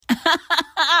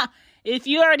If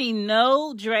you already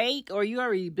know Drake or you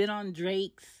already been on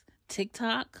Drake's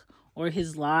TikTok or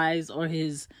his lives or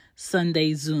his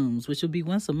Sunday Zooms, which will be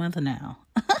once a month now.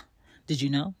 Did you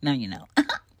know? Now you know.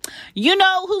 You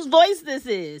know whose voice this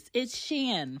is. It's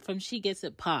Shan from She Gets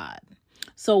It Pod.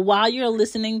 So while you're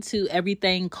listening to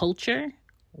Everything Culture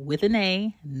with an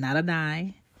A, not an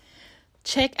I,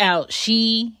 check out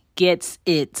She Gets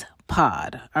It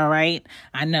Pod. All right.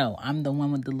 I know I'm the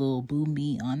one with the little boom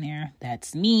me on there.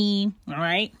 That's me. All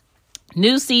right.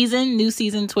 New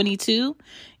season 22,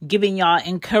 giving y'all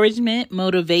encouragement,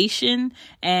 motivation,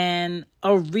 and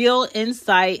a real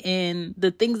insight in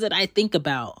the things that I think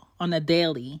about on a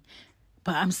daily,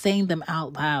 but I'm saying them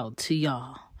out loud to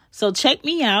y'all. So check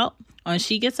me out on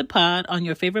She Gets a Pod on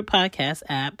your favorite podcast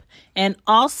app, and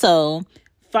also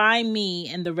find me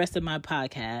and the rest of my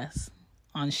podcasts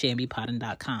on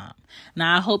shambypodden.com.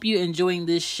 Now, I hope you're enjoying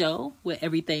this show with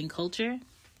Everything Culture.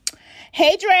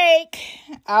 Hey, Drake,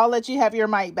 I'll let you have your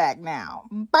mic back now.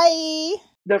 Bye.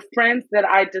 The friends that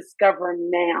I discover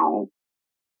now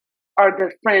are the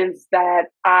friends that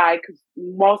I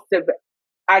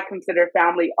consider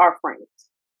family are friends.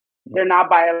 They're not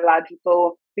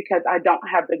biological because I don't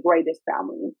have the greatest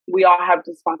family. We all have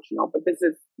dysfunctional, but this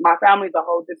is my family, the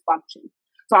whole dysfunction.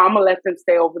 So I'm going to let them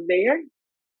stay over there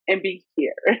and be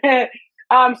here.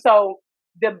 So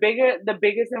the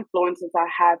biggest influences I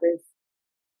have is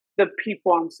the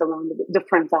people I'm surrounded with, the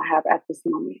friends I have at this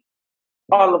moment,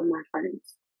 all of my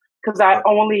friends. Because I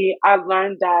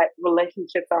learned that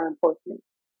relationships are important.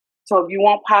 So if you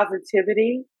want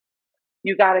positivity,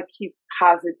 you got to keep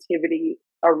positivity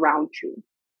around you.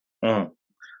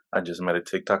 I just made a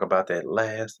TikTok about that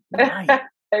last night.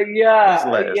 Yeah.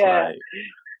 Night.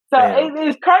 So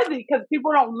it's crazy because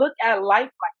people don't look at life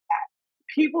like that.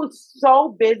 People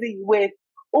so busy with,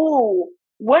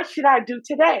 what should I do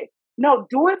today? No,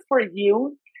 do it for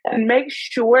you and make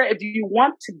sure if you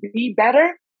want to be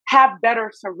better, have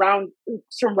better surround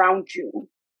you.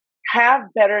 Have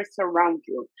better surround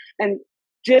you. And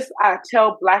just I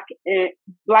tell black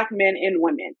men and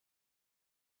women,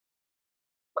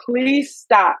 please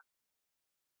stop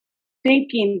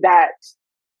thinking that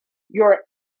your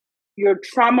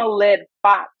trauma-led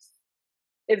box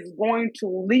is going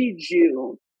to lead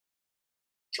you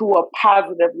to a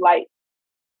positive light.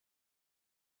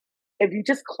 If you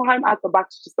just climb out the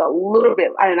box just a little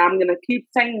bit, and I'm going to keep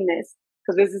saying this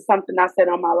because this is something I said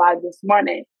on my live this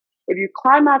morning. If you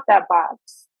climb out that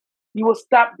box, you will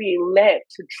stop being led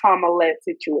to trauma-led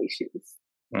situations.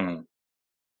 Mm.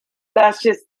 That's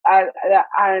just,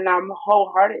 and I'm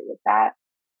wholehearted with that.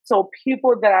 So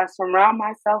people that I surround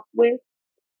myself with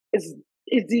is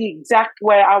the exact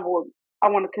way I want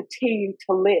to continue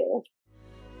to live.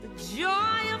 The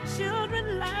joy of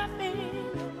children laughing.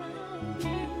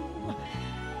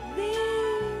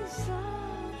 These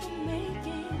are the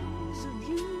makings of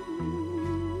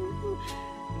you.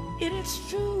 It is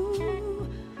true,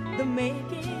 the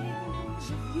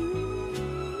makings of you.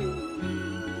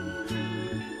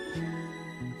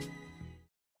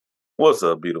 What's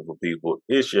up, beautiful people?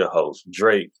 It's your host,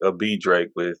 Drake, B Drake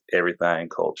with Everything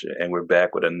Culture, and we're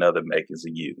back with another Makings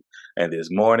of You. And this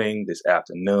morning, this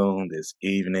afternoon, this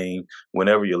evening,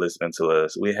 whenever you're listening to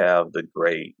us, we have the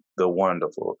great, the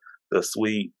wonderful, the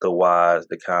sweet, the wise,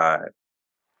 the kind,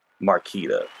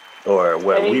 Marquita, or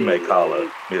what we may call her,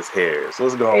 Miss Harris.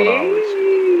 What's going on with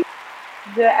you?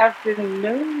 Good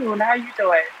afternoon. How you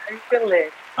doing? How you feeling?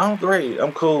 I'm great.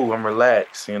 I'm cool. I'm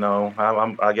relaxed. You know,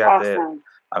 I got awesome. That.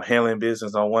 I'm handling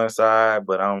business on one side,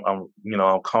 but I'm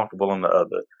comfortable on the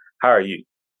other. How are you?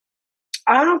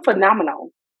 I'm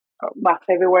phenomenal. My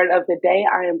favorite word of the day,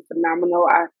 I am phenomenal.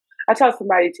 I told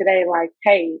somebody today, like,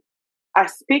 hey, I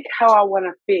speak how I want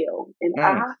to feel, and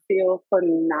I feel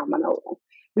phenomenal.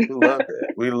 We love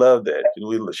that. We love that.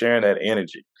 We're sharing that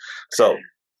energy. So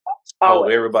I hope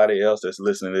everybody else that's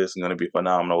listening to this is going to be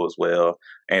phenomenal as well.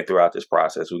 And throughout this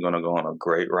process, we're going to go on a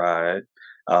great ride.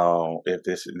 If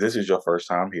this is your first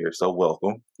time here, so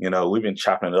welcome. You know, we've been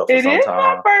chopping it up for some time. It is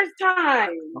my first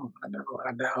time. Oh,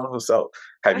 I know. So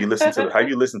have you listened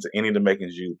to any of the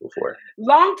Makings You before?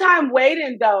 Long time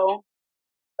waiting though.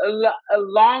 A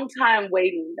long time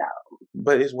waiting though.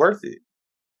 But it's worth it.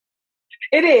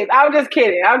 It is. I'm just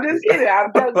kidding. I'm joking.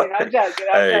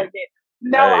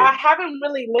 No, I haven't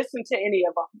really listened to any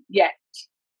of them yet.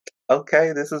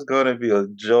 Okay, this is going to be a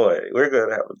joy. We're going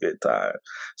to have a good time.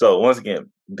 So once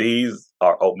again, these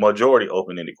are majority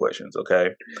open-ended questions,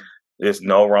 okay? There's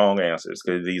no wrong answers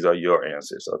because these are your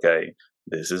answers, okay?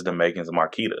 This is the makings of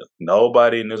Marquita.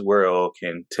 Nobody in this world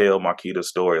can tell Marquita's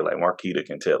story like Marquita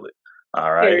can tell it,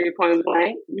 all right? Point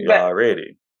blank.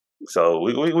 Already. So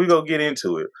we going to get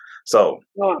into it. So,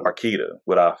 Oh. Marquita,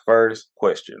 with our first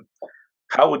question,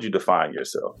 how would you define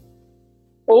yourself?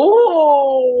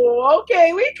 Oh,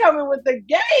 okay. We coming with the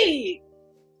game.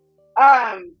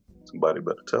 Somebody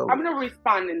better tell I'm me. gonna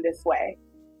respond in this way.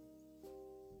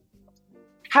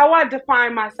 How I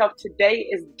define myself today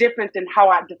is different than how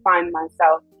I defined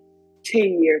myself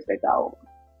 10 years ago.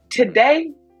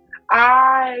 Today,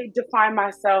 I define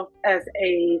myself as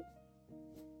a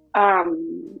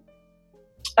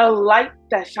light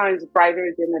that shines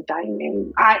brighter than a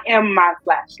diamond. I am my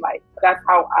flashlight. That's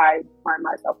how I define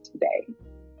myself today.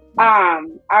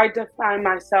 I define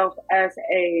myself as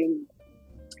a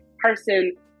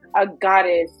person, a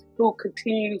goddess who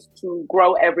continues to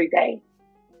grow every day.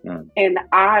 And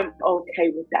I'm okay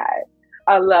with that.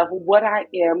 I love what I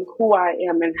am, who I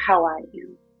am, and how I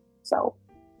am. So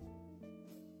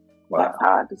that's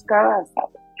how I describe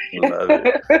myself. Love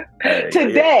it. Hey,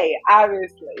 today,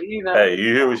 obviously, you know. Hey,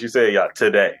 you hear what she said, y'all?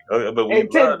 Today. But we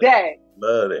love today. It.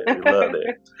 Love it. We love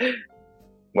it.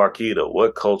 Marquita,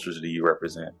 what cultures do you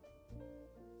represent?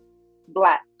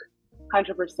 Black,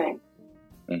 100%.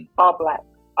 All Black.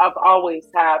 I've always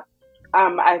have.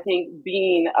 I think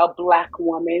being a Black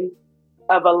woman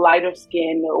of a lighter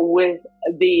skin with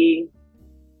the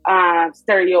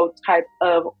stereotype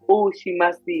of, oh, she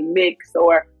must be mixed,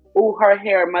 or oh, her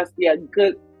hair must be a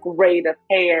good grade of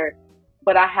hair.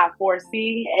 But I have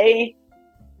 4C.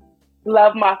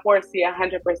 Love my 4C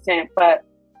 100%. But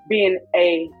being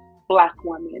a Black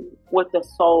woman with the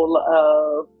soul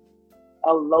of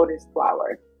a lotus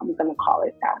flower, I'm going to call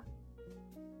it that.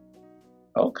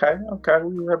 Okay.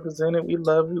 We represent it. We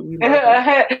love it. We love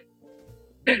it.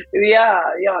 Yeah.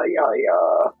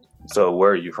 So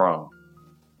where are you from?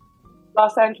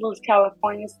 Los Angeles,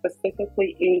 California,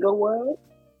 specifically Inglewood.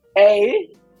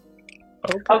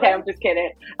 Okay, I'm just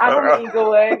kidding. I'm from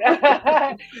Inglewood.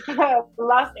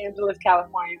 Los Angeles,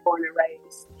 California, born and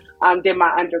raised. Did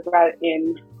my undergrad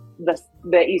in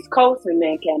the East Coast and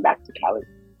then came back to Cali.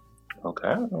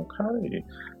 Okay.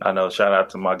 I know, shout out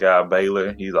to my guy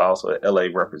Baylor. He's also an LA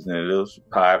representative,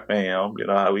 Pie Fam. You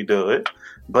know how we do it.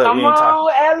 But Come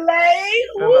on, LA!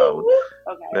 You know,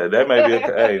 okay. that may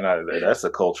be that's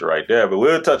a culture right there. But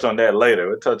we'll touch on that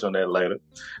later.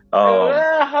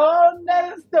 A whole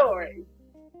nother story.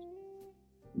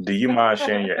 Do you mind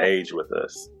sharing your age with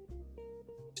us?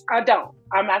 I don't.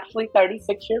 I'm actually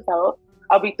 36 years old.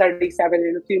 I'll be 37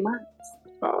 in a few months.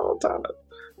 Oh, turn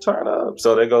up.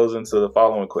 So that goes into the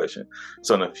following question.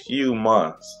 So in a few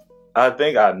months, I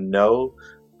think I know.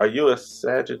 Are you a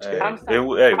Sagittarius? I'm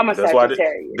a that's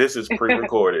Sagittarius. Why this is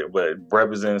pre-recorded, but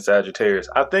representing Sagittarius.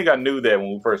 I think I knew that when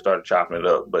we first started chopping it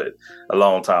up, but a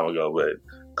long time ago. But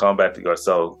come back to go.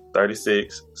 So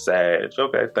 36, Sag.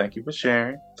 Okay, thank you for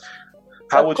sharing.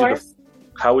 How would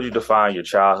you define your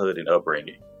childhood and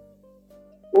upbringing?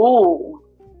 Ooh,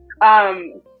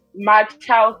 my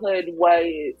childhood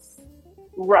was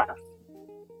rough.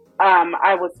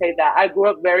 I would say that I grew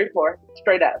up very poor,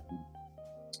 straight up.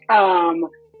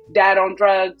 Dad on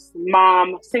drugs,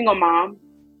 mom, single mom.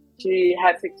 She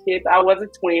had 6 kids. I was a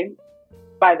twin,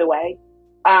 by the way.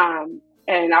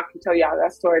 And I can tell y'all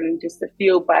that story in just a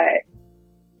few, but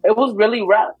it was really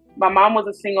rough. My mom was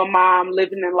a single mom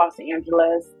living in Los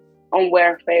Angeles on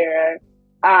welfare.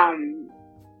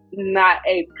 Not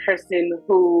a person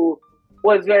who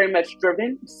was very much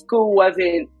driven. School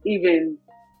wasn't even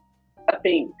a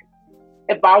thing.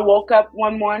 If I woke up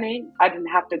one morning, I didn't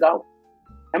have to go.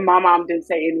 And my mom didn't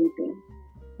say anything.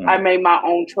 I made my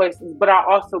own choices, but I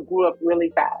also grew up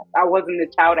really fast. I wasn't a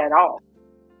child at all.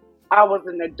 I was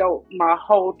an adult my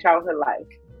whole childhood life.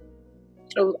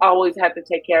 I always had to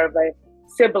take care of a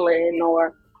sibling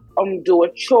or do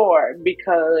a chore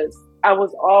because I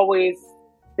was always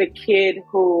the kid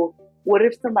who, what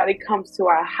if somebody comes to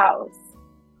our house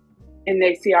and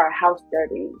they see our house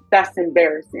dirty? That's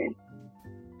embarrassing.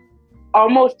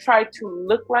 Almost tried to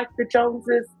look like the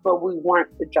Joneses, but we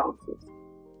weren't the Joneses.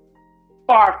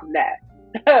 Far from that.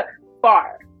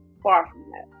 far from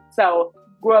that. So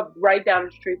grew up right down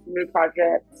the street from the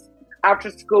projects. After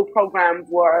school programs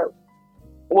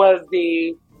was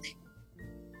the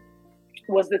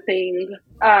thing.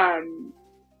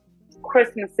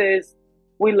 Christmases,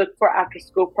 we looked for after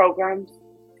school programs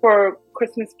for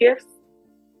Christmas gifts.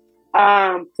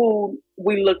 Food,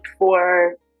 we looked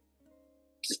for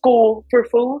school for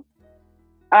food.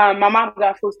 My mom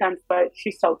got food stamps, but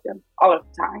she sold them all of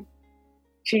the time.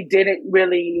 She didn't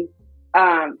really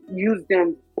use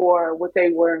them for what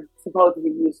they were supposed to be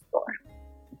used for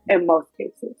in most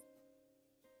cases.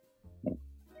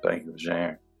 Thank you for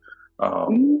sharing.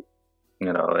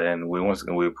 You know, and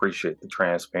we appreciate the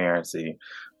transparency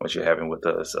what you're having with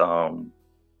us.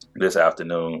 this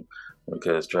afternoon,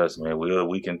 because trust me,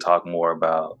 we can talk more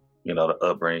about, you know, the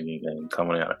upbringing and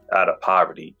coming out of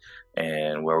poverty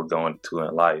and where we're going to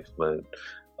in life. But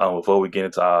before we get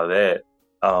into all of that,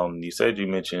 you said you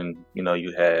mentioned, you know,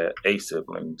 you had 8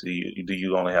 siblings. Do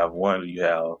you only have one? Or do you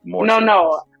have more? No, siblings?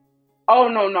 no. Oh,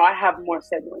 no. I have more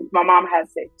siblings. My mom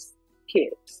has 6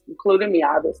 kids, including me,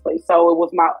 obviously. So it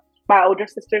was my older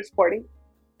sister is 40.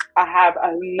 I have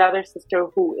another sister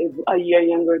who is a year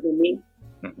younger than me.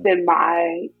 Mm-hmm. Then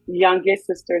my youngest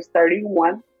sister is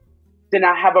 31. Then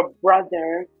I have a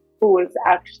brother who is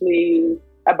actually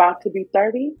about to be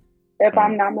 30, if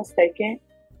I'm not mistaken.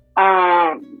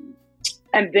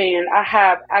 And then I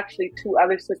have actually 2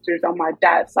 other sisters on my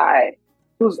dad's side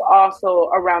who's also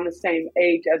around the same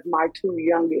age as my 2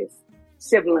 youngest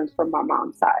siblings from my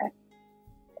mom's side.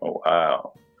 Oh,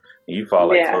 wow. You fall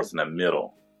like close in the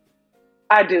middle.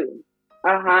 I do.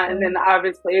 And then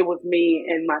obviously it was me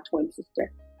and my twin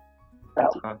sister. So.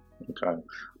 Okay.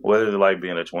 What is it like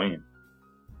being a twin?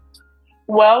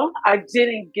 Well, I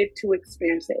didn't get to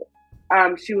experience it.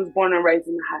 She was born and raised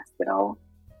in the hospital.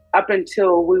 Up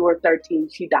until we were 13,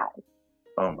 she died.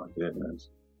 Oh my goodness.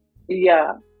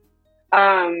 Yeah.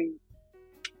 I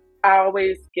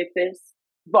always get this.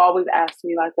 People always ask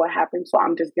me like what happened, so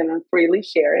I'm just gonna freely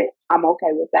share it. I'm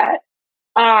okay with that.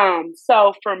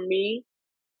 So for me,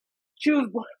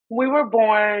 we were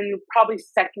born probably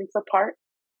seconds apart,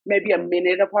 maybe a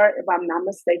minute apart, if I'm not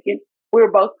mistaken. We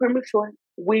were both premature.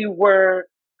 My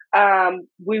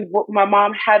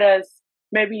mom had us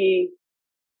maybe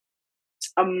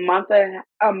a month and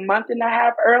a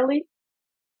half early.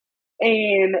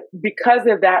 And because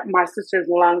of that, my sister's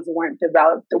lungs weren't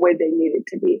developed the way they needed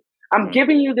to be. I'm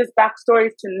giving you this backstory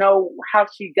to know how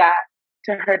she got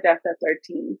to her death at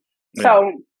 13.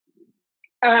 So,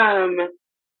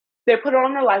 they put her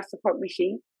on a life support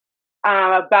machine.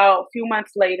 About a few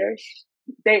months later,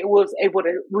 they was able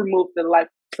to remove the life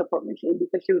support machine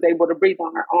because she was able to breathe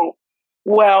on her own.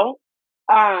 Well,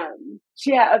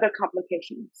 she had other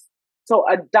complications. So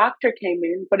a doctor came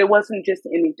in, but it wasn't just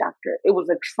any doctor. It was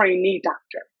a trainee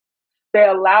doctor. They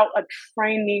allowed a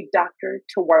trainee doctor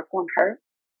to work on her.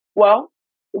 Well,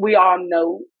 we all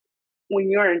know when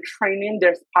you're in training,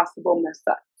 there's possible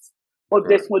mess-ups. Well,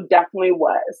 this one definitely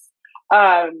was.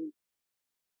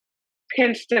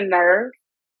 Pinched a nerve.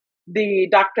 The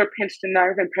doctor pinched a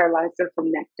nerve and paralyzed her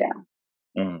from neck down.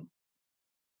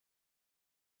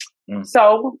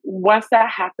 So once that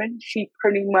happened, she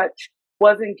pretty much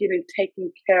wasn't getting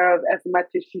taken care of as much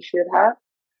as she should have.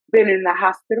 Been in the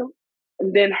hospital,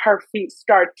 and then her feet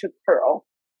started to curl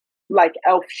like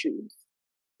elf shoes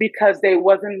because they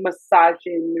wasn't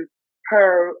massaging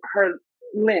her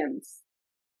limbs.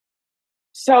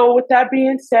 So with that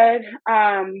being said,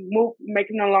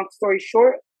 making a long story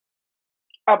short,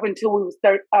 up until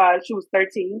she was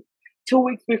 13, 2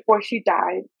 weeks before she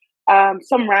died,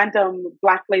 some random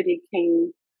Black lady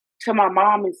came to my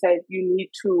mom and said, "You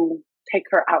need to take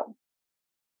her out."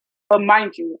 But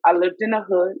mind you, I lived in a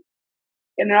hood,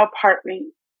 in an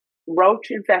apartment,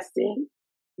 roach infested.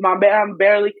 My mom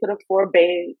barely could afford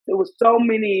beds. There was so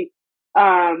many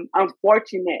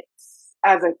unfortunates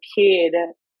as a kid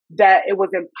that it was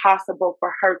impossible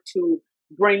for her to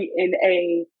bring in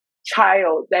a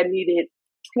child that needed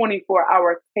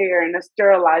 24-hour care in a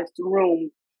sterilized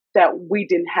room that we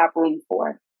didn't have room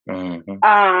for.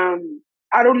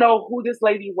 I don't know who this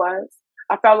lady was.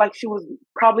 I felt like she was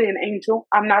probably an angel.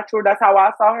 I'm not sure. That's how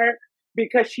I saw her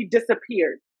because she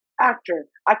disappeared after.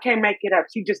 I can't make it up.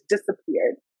 She just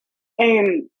disappeared.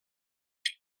 And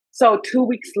so 2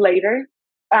 weeks later,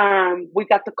 we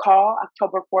got the call,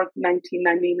 October 4th,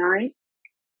 1999,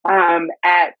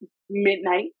 at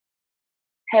midnight.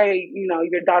 Hey,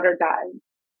 your daughter died.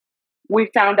 We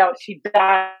found out she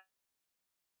died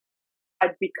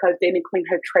because they didn't clean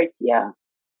her trachea,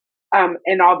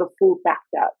 and all the food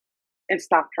backed up and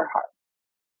stopped her heart.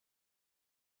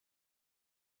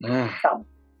 So,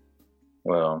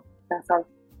 well, that's how.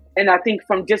 And I think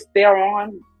from just there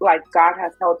on, like, God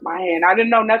has held my hand. I didn't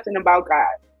know nothing about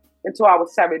God until I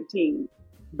was 17.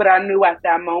 But I knew at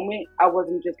that moment, I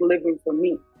wasn't just living for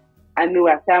me. I knew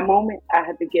at that moment, I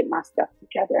had to get my stuff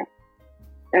together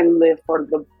and live for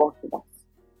the both of us.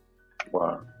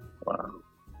 Wow.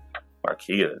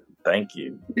 Marquita, thank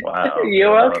you. Wow.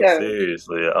 You're welcome.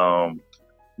 Seriously.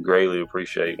 Greatly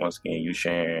appreciate, once again, you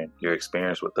sharing your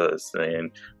experience with us,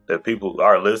 and the people,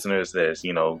 our listeners that's,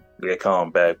 they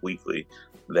come back weekly,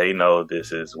 they know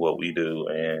this is what we do.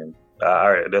 And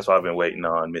that's why I've been waiting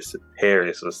on Miss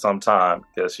Harris for some time,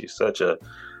 because she's such a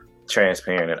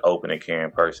transparent and open and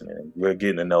caring person, and we're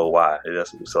getting to know why.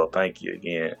 So thank you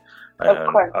again.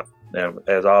 Of course. And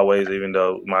as always, even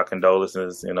though my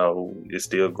condolences, it's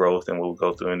still growth and we'll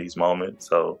go through in these moments.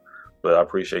 So, but I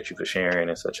appreciate you for sharing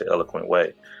in such an eloquent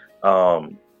way.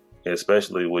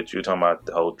 Especially with you talking about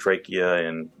the whole trachea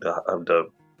and the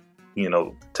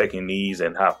taking these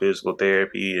and how physical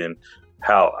therapy and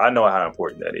how I know how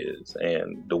important that is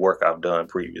and the work I've done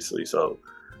previously. So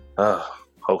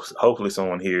hopefully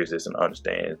someone hears this and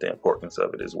understands the importance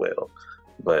of it as well.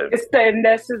 But and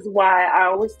this is why I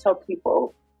always tell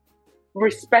people,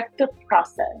 respect the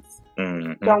process.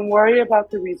 Mm-hmm. Don't worry about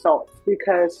the results,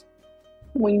 because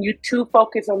when you too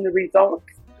focus on the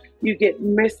results, you get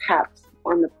mishaps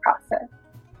on the process.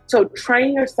 So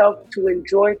train yourself to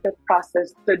enjoy the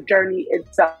process, the journey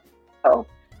itself,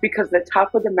 because the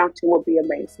top of the mountain will be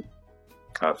amazing.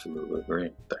 Absolutely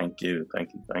agree. Thank you.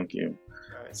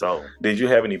 So, did you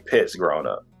have any pets growing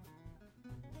up?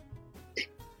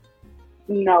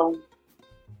 No.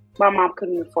 My mom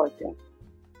couldn't afford them.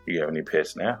 Do you have any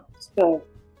pets now? So,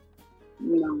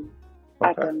 no.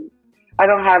 Okay. I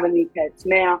don't have any pets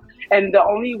now. And the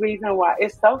only reason why,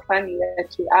 it's so funny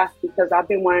that you asked, because I've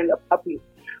been wanting a puppy.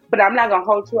 But I'm not going to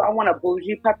hold you. I want a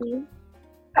bougie puppy.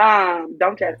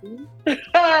 Don't judge me.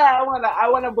 I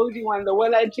want a bougie one, the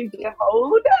one that you can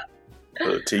hold.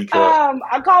 A teacup.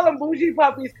 I call them bougie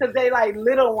puppies because they like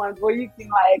little ones where you can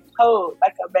like hold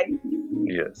like a baby.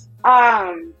 Yes.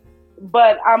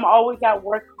 But I'm always at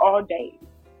work all day,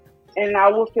 and I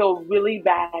will feel really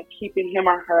bad keeping him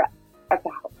or her at the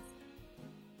house.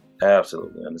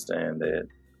 Absolutely understand that.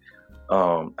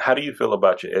 How do you feel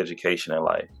about your education in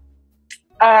life?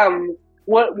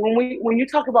 When you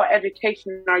talk about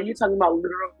education, are you talking about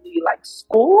literally like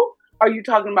school, or are you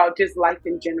talking about just life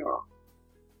in general?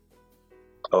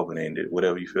 Open-ended,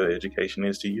 whatever you feel education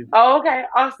is to you. Oh, okay,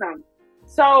 awesome.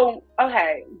 So,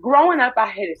 okay, growing up, I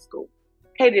hated school,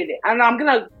 hated it, and I'm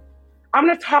gonna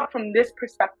talk from this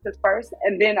perspective first,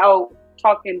 and then I'll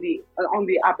talk on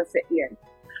the opposite end.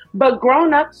 But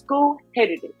growing up, school,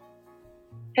 hated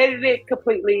it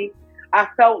completely. I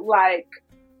felt like,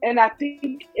 and I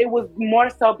think it was more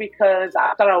so because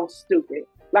I thought I was stupid,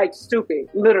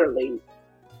 literally,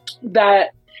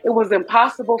 that it was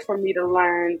impossible for me to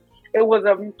learn. It was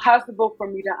impossible for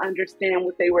me to understand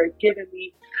what they were giving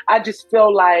me. I just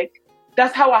feel like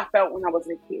that's how I felt when I was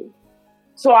a kid.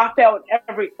 So I failed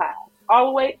every class, all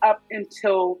the way up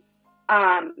until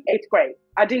 8th grade.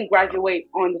 I didn't graduate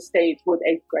on the stage with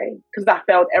 8th grade because I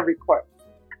failed every course.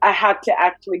 I had to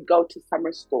actually go to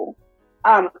summer school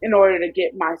in order to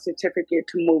get my certificate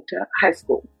to move to high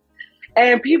school.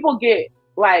 And people get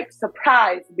like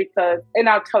surprised and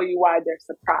I'll tell you why they're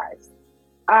surprised.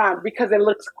 Because it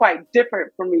looks quite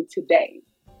different for me today.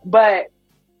 But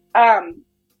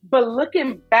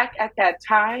looking back at that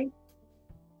time,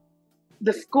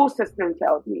 the school system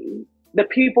failed me. The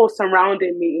people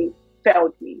surrounding me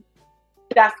failed me.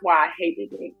 That's why I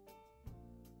hated it.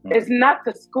 It's not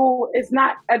the school. It's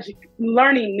not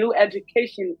learning new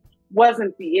education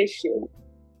wasn't the issue.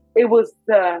 It was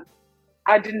I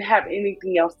didn't have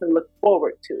anything else to look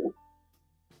forward to.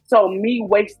 So me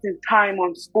wasting time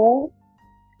on school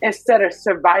instead of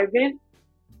surviving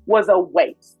was a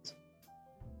waste.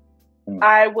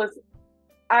 I was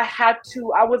a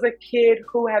kid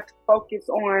who had to focus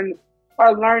on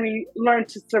or learn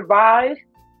to survive.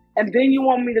 And then you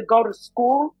want me to go to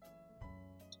school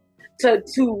to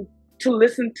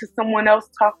listen to someone else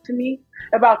talk to me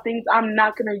about things I'm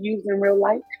not going to use in real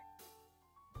life.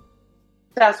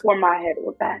 That's where my head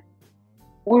was at.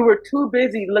 We were too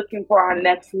busy looking for our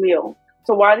next meal.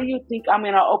 So why do you think I'm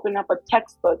going to open up a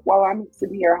textbook while I'm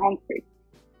sitting here hungry?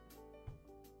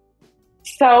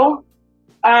 So,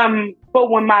 but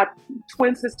when my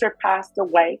twin sister passed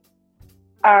away,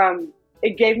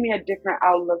 it gave me a different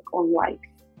outlook on life.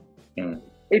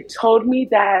 It told me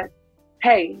that,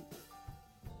 hey,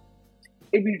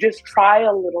 if you just try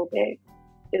a little bit,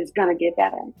 it's going to get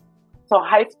better. So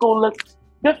high school looked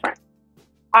different.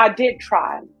 I did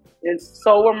try, and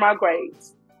so were my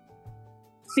grades.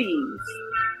 C's.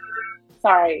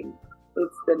 Sorry,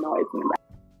 it's the noise in the back.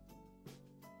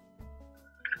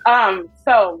 I'm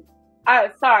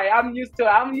used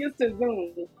to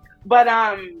Zoom, but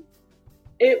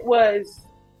it was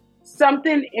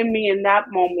something in me in that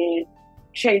moment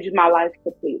changed my life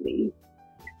completely.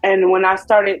 And when I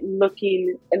started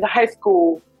looking in the high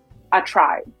school, I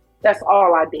tried. That's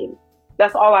all I did.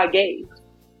 That's all I gave.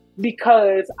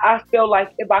 Because I feel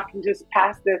like if I can just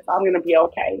pass this, I'm going to be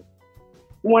okay.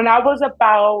 When I was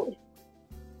about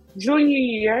junior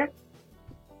year,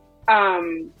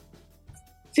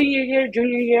 senior year,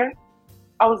 junior year,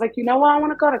 I was like, you know what? I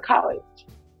want to go to college.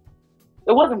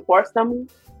 It wasn't forced on me.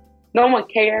 No one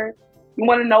cared. You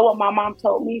want to know what my mom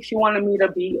told me? She wanted me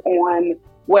to be on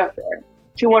welfare.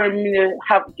 She wanted me to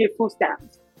get food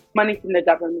stamps, money from the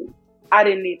government. I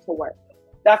didn't need to work.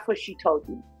 That's what she told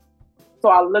me. So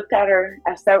I looked at her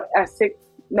at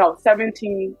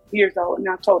 17 years old, and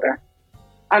I told her,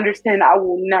 understand, I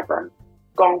will never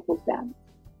go on food stamps.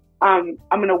 I'm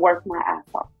going to work my ass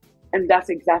off. And that's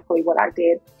exactly what I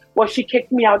did. Well, she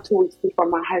kicked me out 2 weeks before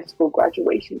my high school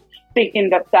graduation,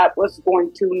 thinking that was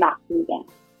going to knock me down.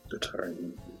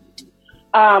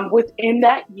 Within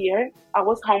that year, I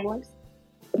was homeless.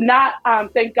 Not,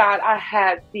 thank God I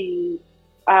had the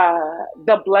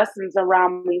blessings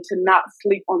around me to not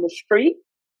sleep on the street,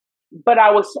 but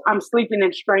I'm sleeping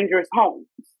in strangers' homes,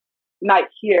 night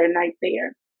here, night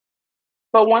there.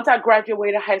 But once I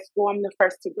graduated high school, I'm the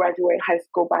first to graduate high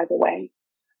school, by the way.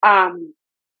 I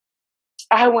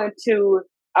went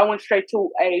straight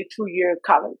to a 2-year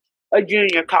college, a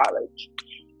junior college,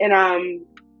 and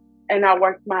I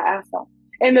worked my ass off.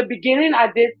 In the beginning,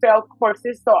 I did fail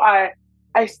courses, so I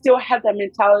still had that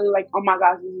mentality like, oh my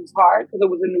gosh, this is hard, because it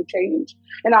was a new change.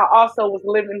 And I also was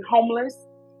living homeless,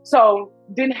 so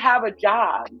didn't have a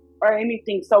job or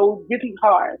anything, so it was really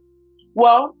hard.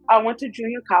 Well, I went to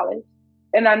junior college,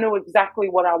 and I knew exactly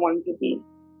what I wanted to be.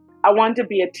 I wanted to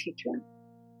be a teacher.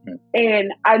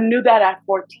 And I knew that at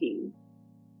 14.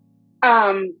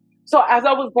 So as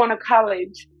I was going to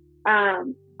college,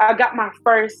 I got my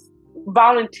first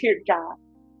volunteer job.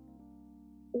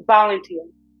 Volunteer.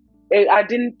 I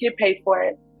didn't get paid for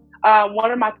it.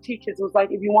 One of my teachers was like,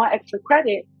 if you want extra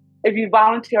credit, if you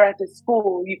volunteer at the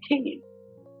school, you can.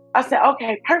 I said,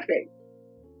 okay, perfect.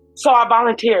 So I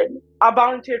volunteered. I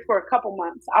volunteered for a couple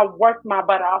months. I worked my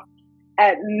butt off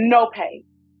at no pay.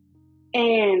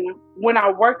 And when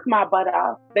I worked my butt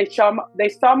off, they saw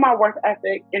my work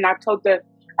ethic, and I told the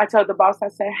boss, I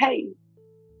said, hey,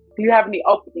 do you have any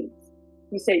openings?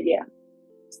 He said, yeah.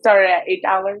 Started at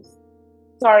 $8.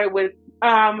 Started with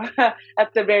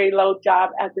at the very low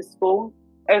job at the school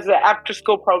as an after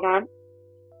school program.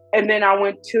 And then I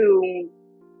went to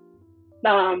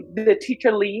the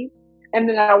teacher lead, and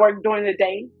then I worked during the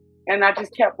day, and I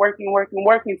just kept working.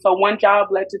 So one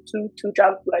job led to two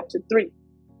jobs led to 3.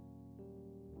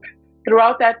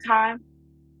 Throughout that time,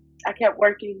 I kept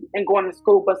working and going to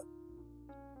school, but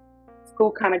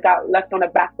school kind of got left on the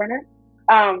back burner.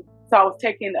 So I was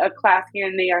taking a class here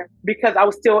and there because I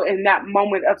was still in that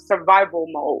moment of survival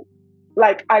mode.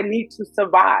 Like, I need to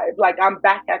survive. Like, I'm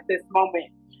back at this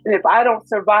moment. And if I don't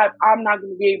survive, I'm not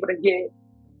going to be able to get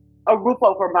a roof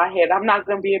over my head. I'm not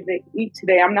going to be able to eat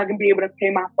today. I'm not going to be able to pay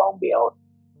my phone bill.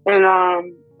 And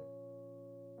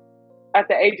at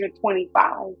the age of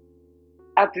 25,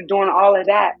 after doing all of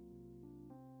that,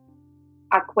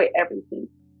 I quit everything.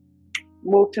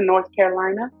 Moved to North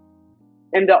Carolina.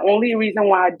 And the only reason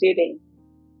why I did it,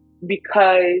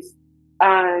 because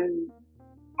I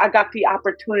got the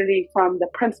opportunity from the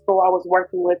principal I was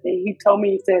working with. And he told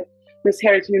me, he said, Ms.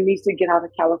 Harris, you need to get out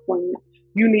of California.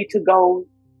 You need to go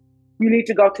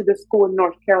to the school in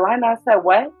North Carolina. I said,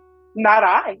 what? Not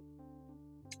I.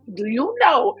 Do you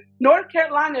know North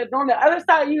Carolina is on the other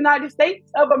side of the United States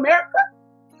of America?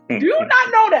 Do you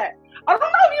not know that? I don't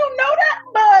know if you know that,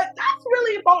 but that's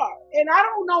really far. And I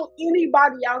don't know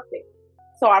anybody out there.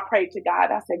 So I prayed to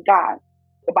God. I said, God,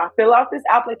 if I fill out this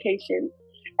application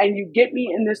and you get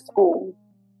me in this school,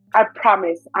 I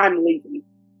promise I'm leaving.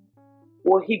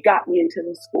 Well, he got me into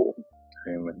the school.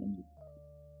 Amen.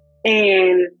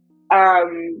 And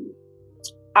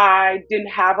I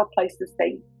didn't have a place to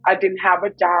stay. I didn't have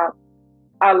a job.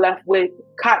 I left with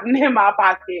cotton in my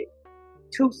pocket,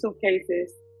 2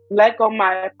 suitcases, let go of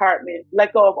my apartment,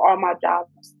 let go of all my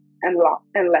jobs, and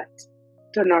left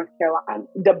to North Carolina.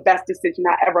 The best decision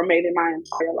I ever made in my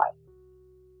entire life.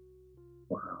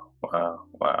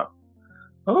 Wow.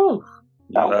 Oh,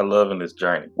 so, I'm loving this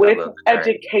journey. With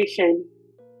education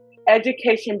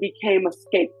became a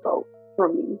scapegoat for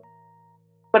me,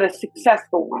 but a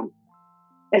successful one.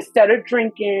 Instead of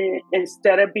drinking,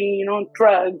 instead of being on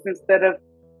drugs, instead of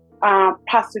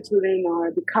prostituting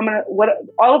or becoming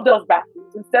all of those bad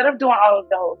things, instead of doing all of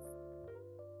those,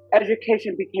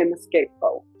 education became a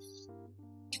scapegoat.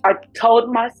 I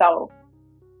told myself,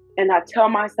 and I tell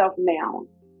myself now,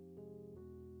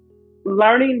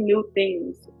 learning new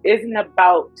things isn't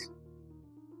about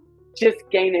just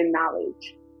gaining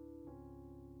knowledge.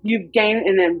 You gain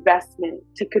an investment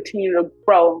to continue to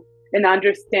grow and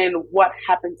understand what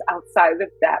happens outside of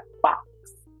that box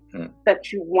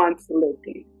that you once lived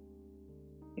in.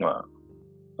 Wow.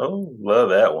 Oh, love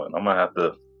that one. I'm going to have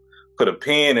to put a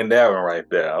pin in that one right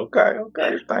there. Okay.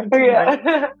 Thank you.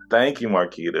 Yeah. Thank you,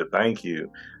 Marquita. Thank you.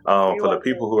 You're For the welcome.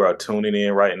 people who are tuning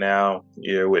in right now,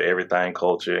 you're with Everything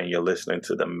Culture and you're listening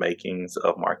to the makings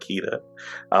of Marquita.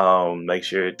 Make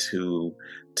sure to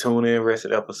tune in rest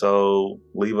of the episode,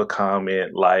 leave a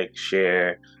comment, like,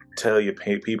 share, tell your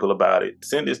people about it.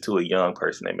 Send this to a young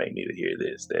person that may need to hear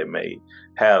this, that may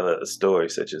have a story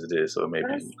such as this, or maybe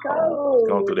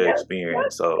going through the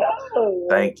experience. So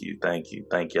thank you,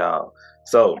 thank y'all.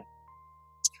 So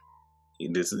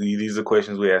these are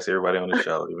questions we ask everybody on the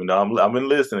show, even though I've been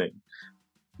listening.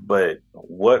 But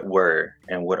what were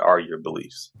and what are your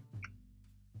beliefs?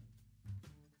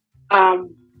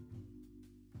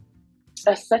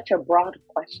 That's such a broad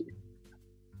question.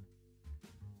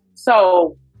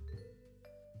 So,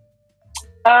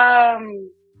 I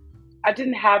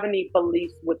didn't have any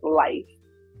beliefs with life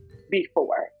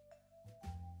before.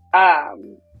 I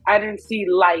didn't see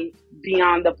life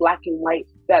beyond the black and white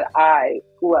that I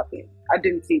grew up in. I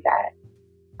didn't see that.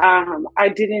 I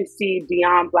didn't see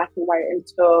beyond black and white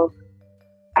until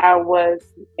I was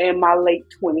in my late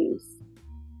 20s,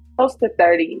 close to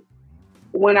 30,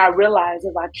 when I realized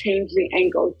if I change the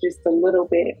angle just a little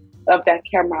bit of that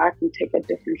camera, I can take a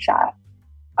different shot.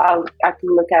 I can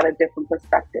look at a different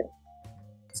perspective.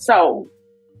 So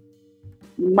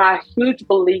my huge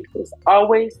belief is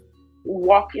always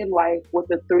walk in life with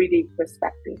a 3D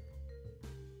perspective.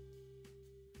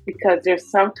 Because there's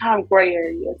sometimes gray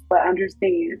areas, but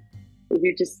understand if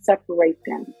you just separate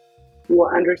them, you will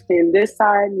understand this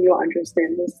side and you'll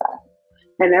understand this side.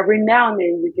 And every now and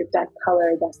then you get that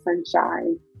color, that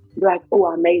sunshine. You're like, oh,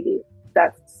 I made it.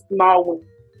 That small win.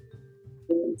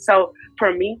 So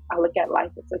for me, I look at life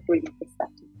as a 3D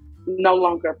perspective, no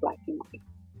longer black and white.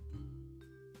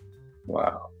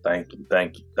 Wow. Thank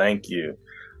you.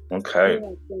 Okay.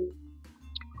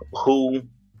 Who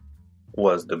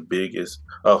was the biggest,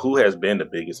 who has been the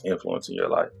biggest influence in your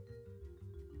life?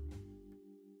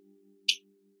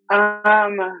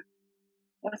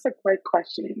 That's a great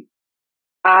question.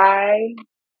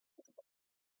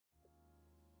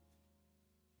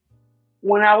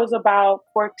 When I was about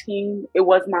 14, it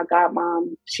was my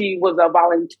godmom. She was a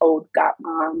voluntold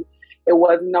godmom. It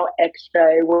wasn't no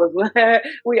extra. It was,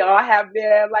 we all have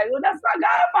there, like, well, that's my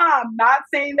godmom. Not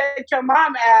saying that your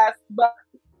mom asked, but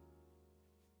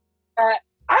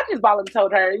I just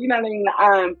voluntold her. You know what I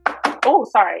mean? Oh,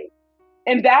 sorry.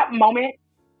 In that moment,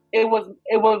 it was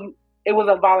a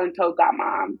voluntold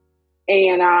godmom.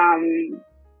 And,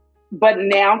 but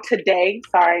now today,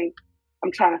 sorry,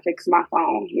 I'm trying to fix my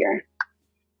phone here.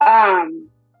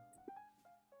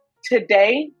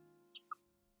 Today,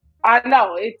 I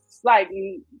know it's like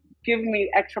giving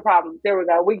me extra problems. There we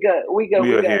go. We good.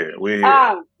 We're here. We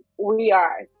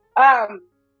are.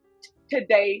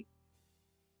 Today,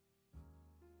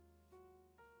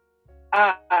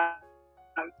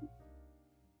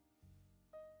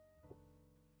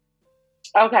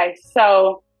 okay,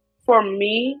 so for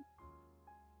me,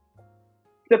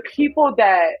 the people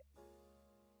that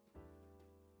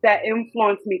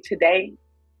influence me today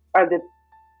are the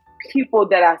people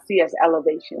that I see as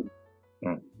elevation.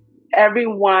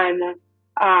 Everyone,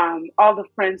 all the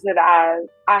friends that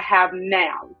I have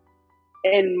now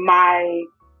in my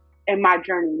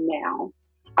journey now.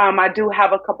 I do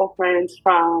have a couple friends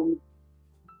from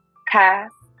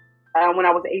past, when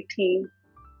I was 18.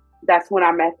 That's when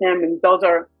I met them, and those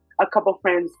are a couple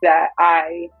friends that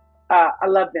I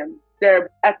love them.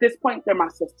 At this point, they're my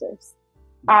sisters.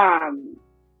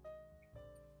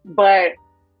 But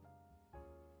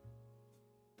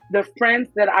the friends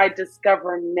that I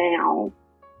discover now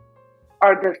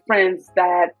are the friends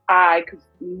that I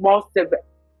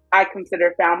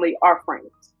consider family are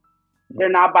friends. They're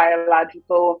not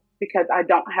biological because I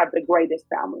don't have the greatest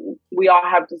family. We all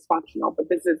have dysfunctional, but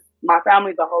my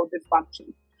family's a whole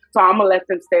dysfunction. So I'm gonna let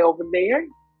them stay over there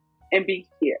and be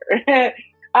here.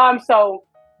 So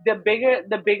the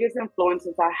biggest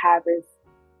influences I have is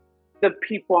the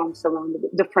people I'm surrounded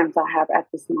with, the friends I have at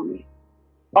this moment,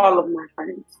 all of my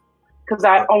friends. Because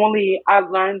I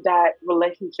learned that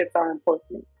relationships are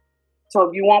important. So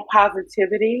if you want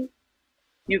positivity,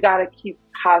 you got to keep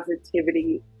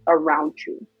positivity around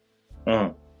you.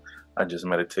 I just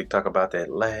made a TikTok about that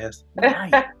last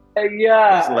night.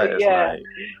 Yeah. Night.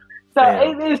 So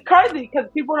it's crazy because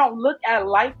people don't look at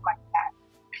life like that.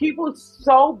 People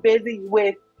so busy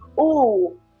with,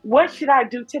 oh, what should I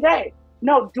do today?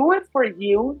 No, do it for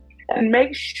you and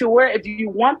make sure if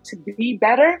you want to be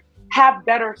better, have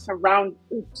better surround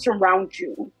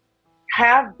you.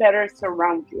 Have better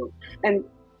surround you. And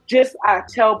just I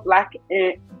tell black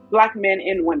men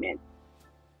and women,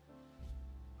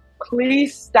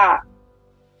 please stop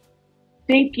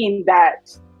thinking that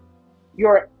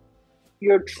your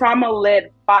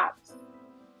trauma-led box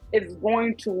is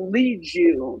going to lead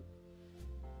you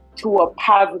to a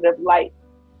positive light.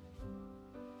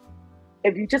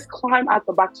 If you just climb out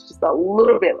the box just a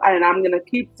little bit, and I'm going to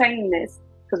keep saying this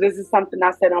because this is something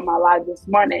I said on my live this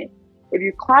morning. If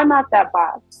you climb out that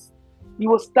box, you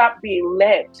will stop being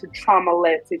led to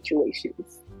trauma-led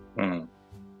situations. Mm.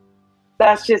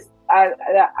 That's just,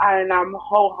 and I'm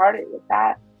wholehearted with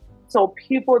that. So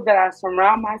people that I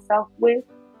surround myself with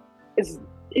is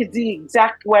the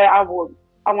exact way I want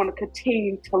to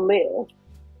continue to live.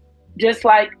 Just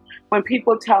like when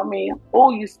people tell me,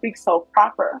 "Oh, you speak so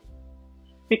proper,"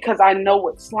 because I know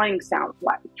what slang sounds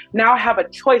like. Now I have a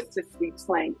choice to speak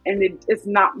slang, and it's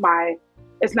not my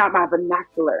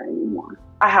vernacular anymore.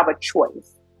 I have a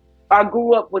choice. I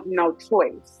grew up with no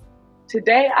choice.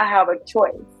 Today I have a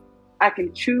choice. I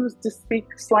can choose to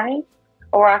speak slang,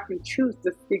 or I can choose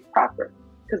to speak proper,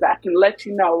 because I can let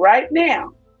you know right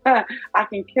now, I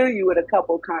can kill you with a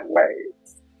couple kind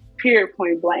words. Period,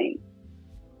 point blank.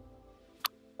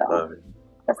 So, Love it.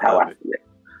 that's how Love I it. feel it.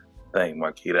 Thank you,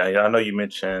 Marquita. I know you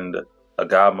mentioned a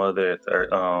godmother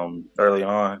early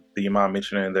on. Do you mind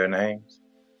mentioning their names?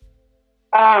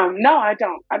 No, I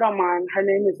don't. I don't mind. Her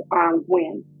name is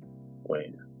Gwen.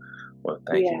 Gwen. Well,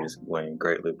 thank you, Yeah. Miss Gwen.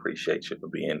 Greatly appreciate you for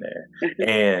being there.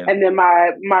 And And then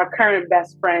my current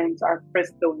best friends are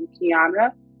Crystal and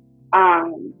Kiana.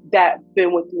 That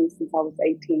been with me since I was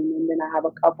 18, and then I have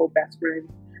a couple best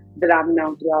friends that I've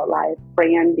known throughout life.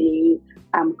 Brandy,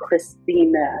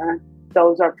 Christina.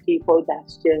 Those are people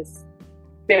that's just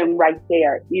been right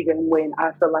there, even when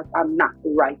I feel like I'm not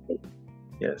right there.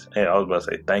 yes, and I was about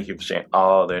to say thank you for sharing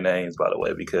all their names, by the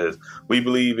way, because we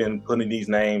believe in putting these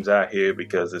names out here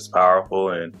because it's powerful,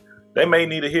 and they may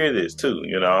need to hear this too.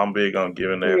 You know, I'm big on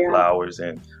giving their Yeah. flowers,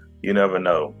 and you never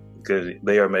know because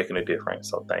they are making a difference.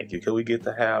 So thank you. Could we get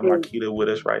to have Marquita with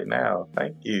us right now?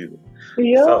 Thank you.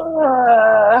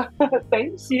 Yeah,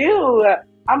 thank you.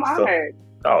 I'm honored.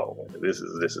 Oh, this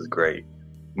is great,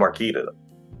 Marquita.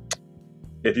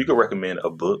 If you could recommend a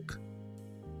book,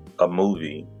 a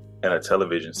movie, and a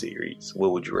television series,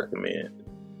 what would you recommend?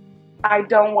 I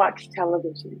don't watch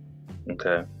television.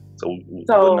 Okay, so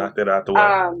we'll knock that out the way.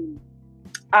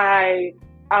 I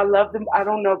love them. I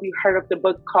don't know if you heard of the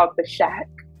book called The Shack.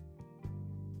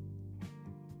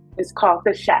 It's called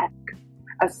The Shack.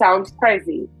 It sounds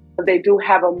crazy, but they do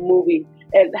have a movie.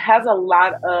 It has a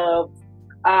lot of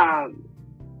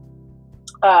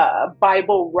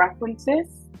Bible references,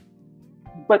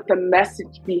 but the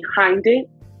message behind it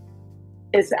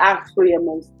is absolutely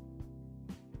amazing.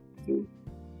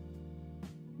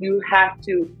 You have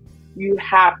to read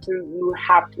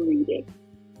it,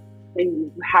 and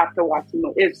you have to watch the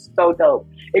movie. It's so dope.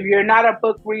 If you're not a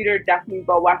book reader, definitely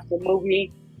go watch the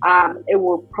movie. It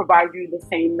will provide you the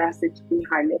same message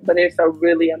behind it, but it's a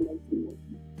really amazing movie.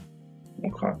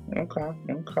 Okay.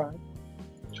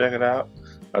 Check it out.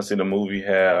 I see the movie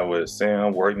had with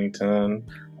Sam Worthington,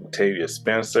 Octavia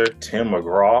Spencer, Tim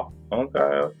McGraw.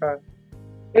 Okay.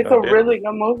 It's a really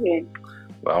good movie.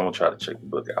 Well, I'm gonna try to check the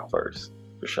book out first,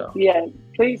 for sure. Yeah,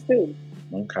 please do.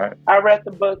 Okay. I read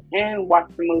the book and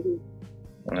watched the movie.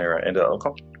 All right, and okay,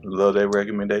 love that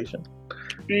recommendation.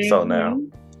 Mm-hmm. So now,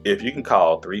 if you can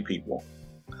call 3 people,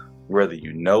 whether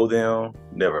you know them,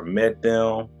 never met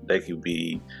them, they could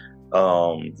be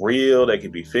real, they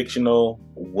could be fictional.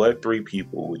 What 3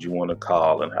 people would you want to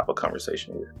call and have a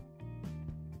conversation with?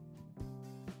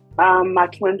 My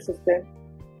twin sister.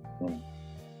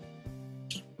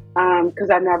 Because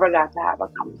I never got to have a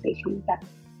conversation with her.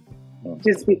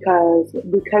 Just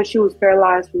because she was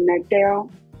paralyzed from neck down,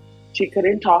 she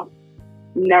couldn't talk,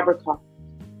 never talk.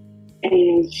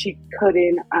 And she could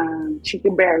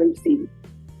barely see,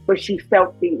 but she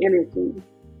felt the energy.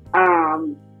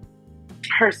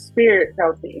 Her spirit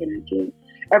felt the energy.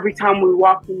 Every time we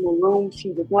walked in the room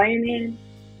she was laying in,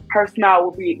 her smile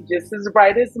would be just as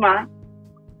bright as mine.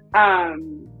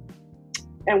 And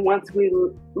once we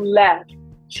left,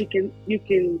 you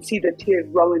can see the tears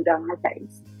rolling down her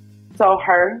face. So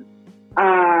her,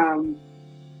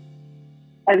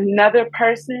 another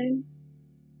person,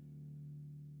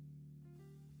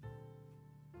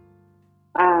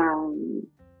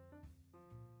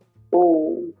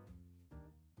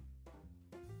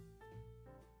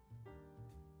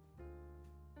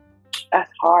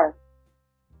 that's hard.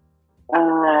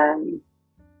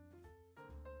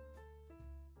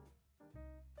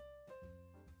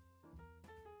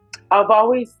 I've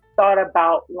always thought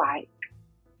about like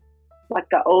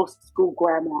the old school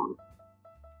grandma.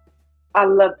 I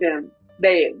love them.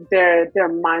 Their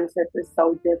mindset is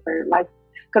so different. Like,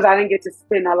 because I didn't get to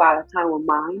spend a lot of time with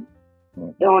mine.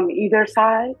 on either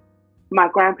side. My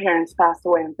grandparents passed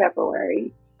away in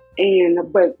February,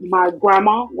 but my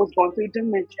grandma was going through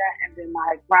dementia, and then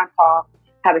my grandpa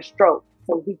had a stroke,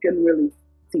 so he couldn't really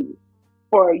see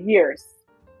for years.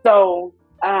 So,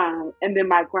 and then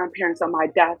my grandparents on my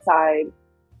dad's side,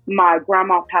 my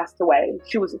grandma passed away.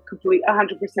 She was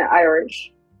 100%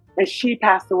 Irish, and she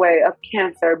passed away of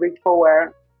cancer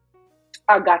before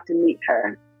I got to meet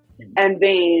her. And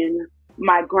then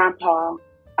my grandpa,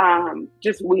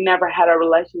 we never had a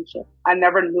relationship. I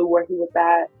never knew where he was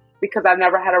at because I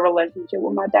never had a relationship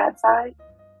with my dad's side,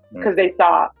 because they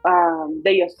thought,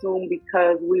 they assumed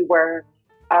because we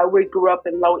grew up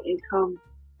in low income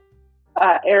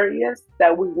areas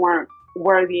that we weren't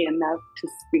worthy enough to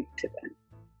speak to them.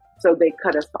 So they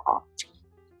cut us off.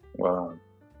 Wow.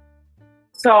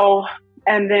 So,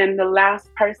 and then the last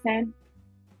person,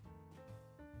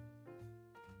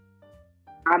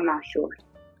 I'm not sure.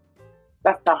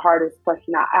 That's the hardest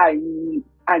question I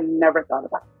never thought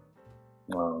about.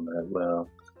 Well,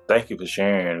 thank you for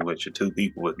sharing with your two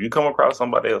people. If you come across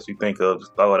somebody else you think of,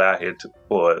 just throw it out here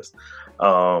for us.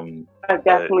 I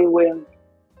definitely will.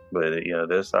 But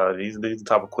these are the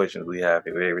type of questions we have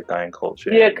here, everything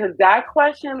culture. Yeah, because that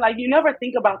question, like, you never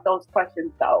think about those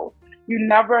questions though. You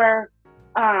never,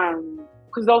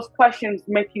 because those questions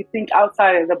make you think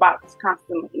outside of the box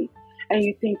constantly, and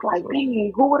you think like,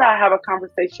 dang, who would I have a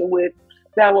conversation with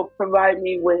that will provide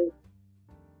me with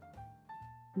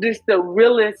just the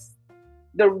realest,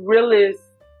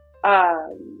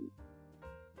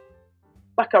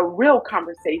 like a real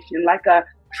conversation, like a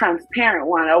transparent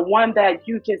one, or one that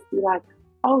you just be like,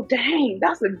 oh dang,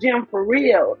 that's a gem for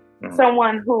real.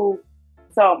 Someone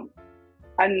so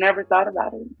I never thought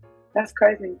about it. That's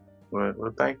crazy. Well,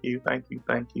 thank you. I'm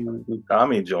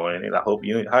enjoying it. I hope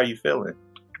how are you feeling?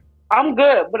 I'm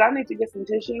good, but I need to get some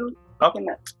tissue. Okay.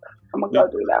 I'm gonna go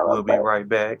do that. We'll be right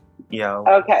back.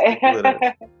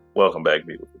 Okay. Welcome back,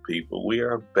 beautiful people. We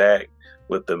are back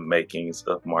with the makings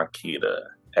of Marquita,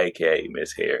 aka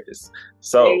Miss Harris.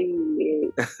 So,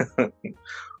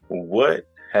 what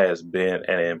has been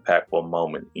an impactful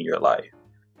moment in your life?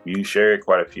 You shared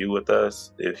quite a few with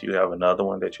us. If you have another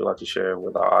one that you'd like to share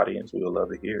with our audience, we would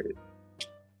love to hear it.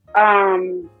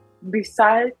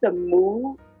 Besides the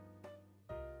move,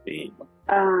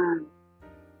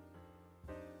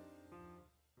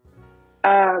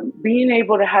 being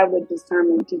able to have the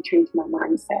discernment to change my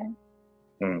mindset.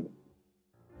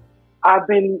 I've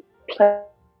been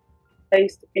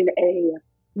placed in a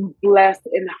blessed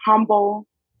and humble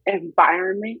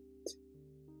environment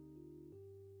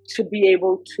to be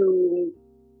able to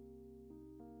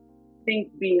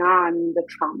think beyond the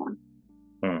trauma.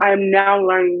 I'm now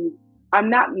learning.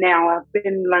 I've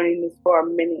been learning this for a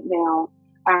minute now.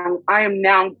 I am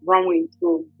now growing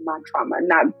through my trauma,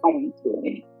 not going through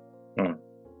it.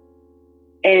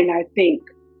 And I think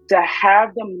to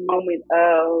have the moment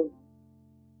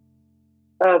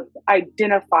of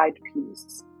identified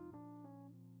peace,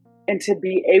 and to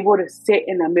be able to sit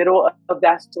in the middle of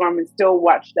that storm and still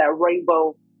watch that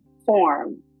rainbow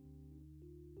form,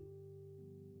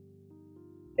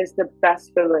 is the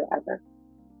best feeling ever.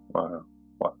 Wow.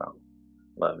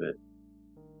 Love it.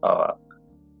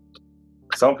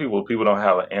 Some people don't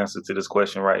have an answer to this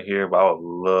question right here, but I would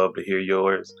love to hear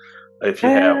yours. If you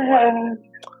have one,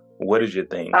 what is your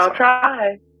theme song? I'll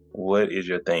try. What is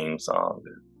your theme song?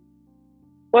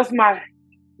 What's my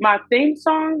theme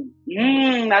song?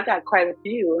 I got quite a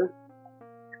few,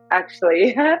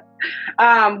 actually.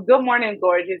 Good Morning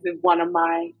Gorgeous is one of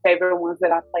my favorite ones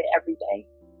that I play every day.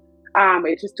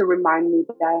 It's just to remind me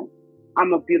that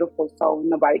I'm a beautiful soul.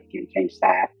 Nobody can change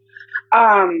that.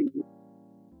 And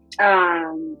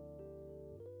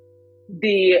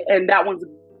that one's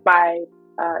by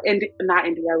not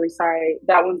India.Arie, sorry.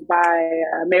 That one's by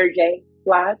Mary J.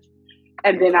 Blige.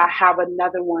 And then I have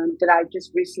another one that I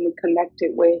just recently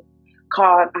connected with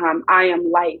called I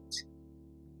Am Light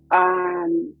by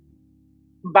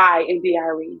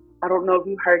India.Arie. I don't know if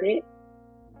you heard it,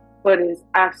 but it's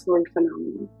absolutely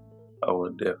phenomenal. I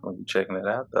would definitely be checking it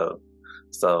out, though.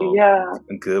 So,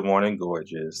 Good Morning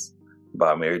Gorgeous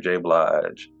by Mary J.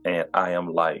 Blige and I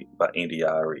Am Light by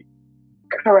India.Arie.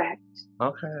 Correct.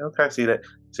 Okay. See, that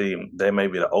may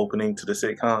be the opening to the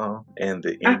sitcom and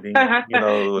the ending,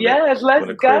 yes, when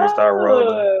the credits start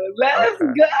rolling. Let's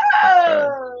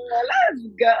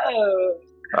go.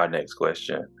 Our next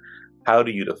question. How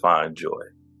do you define joy?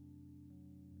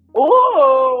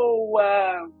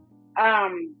 Because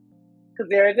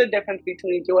there is a difference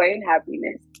between joy and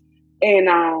happiness. And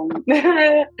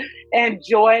and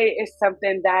joy is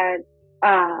something that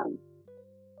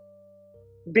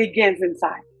begins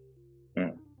inside.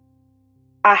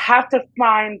 I have to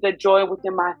find the joy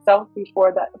within myself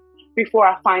before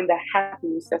I find the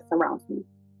happiness that surrounds me.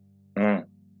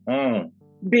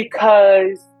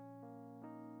 Because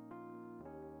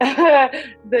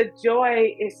the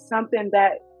joy is something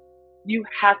that you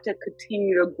have to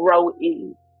continue to grow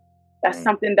in. That's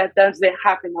something that doesn't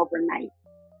happen overnight.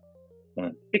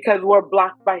 Because we're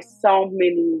blocked by so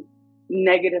many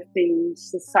negative things,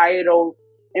 societal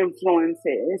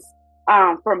influences,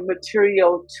 from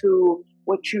material to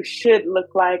what you should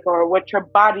look like, or what your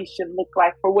body should look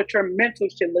like, or what your mental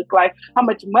should look like, how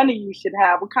much money you should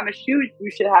have, what kind of shoes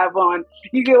you should have on.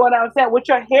 You get what I'm saying? What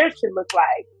your hair should look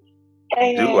like.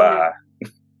 And do I?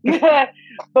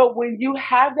 But when you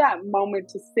have that moment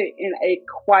to sit in a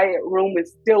quiet room and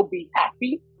still be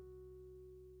happy,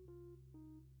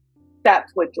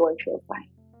 that's what joy feels like.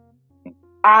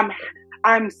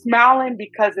 I'm smiling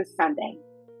because it's Sunday,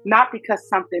 not because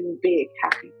something big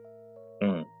happened.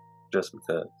 Just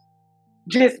because.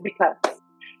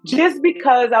 Just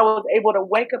because I was able to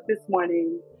wake up this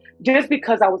morning, just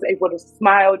because I was able to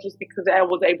smile, just because I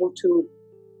was able to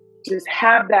just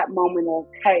have that moment of,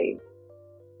 hey,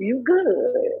 you good,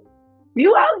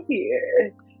 you out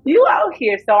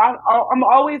here. So I'm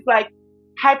always like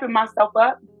hyping myself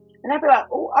up, and I be like,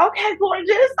 oh, okay,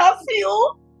 gorgeous, I see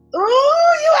you. Ooh,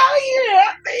 you out here,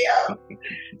 I see you.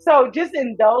 So just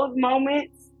in those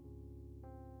moments,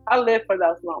 I live for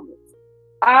those moments.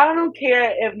 I don't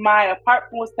care if my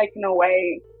apartment was taken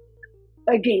away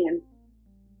again.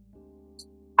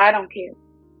 I don't care.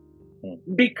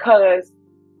 Because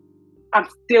I'm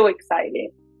still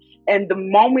excited. And the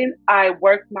moment I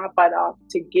work my butt off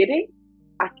to get it,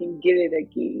 I can get it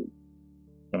again.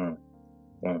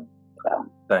 So.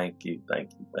 Thank you.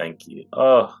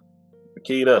 Oh,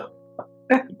 Makita,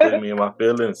 you put me in my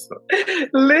feelings.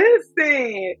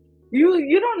 Listen,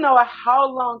 you don't know how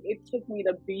long it took me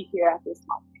to be here at this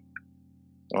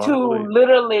moment. To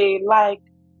literally, like,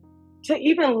 to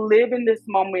even live in this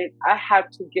moment, I have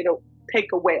to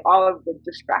take away all of the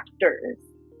distractors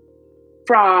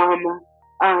from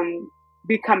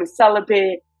becoming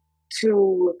celibate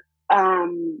to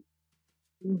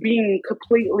being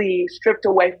completely stripped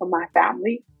away from my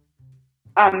family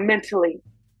mentally.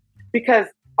 Because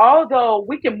although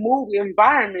we can move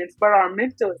environments, but our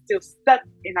mental is still stuck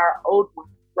in our old one,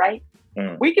 right?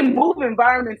 We can move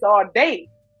environments all day,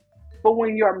 but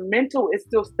when your mental is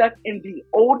still stuck in the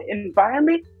old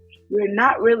environment, you're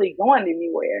not really going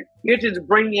anywhere. You're just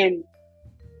bringing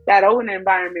that old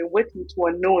environment with you to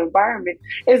a new environment.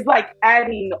 It's like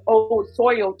adding old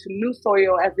soil to new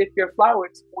soil as if your flower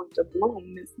is going to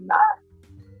bloom. It's not.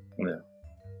 Yeah,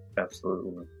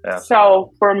 absolutely.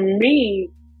 So for me,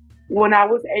 when I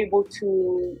was able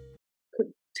to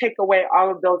take away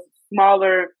all of those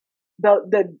smaller,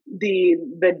 the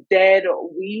dead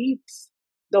weeds,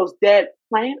 those dead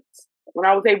plants, when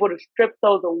I was able to strip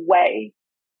those away,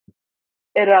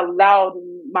 it allowed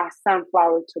my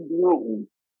sunflower to bloom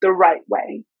the right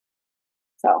way.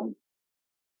 So.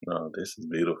 No, this is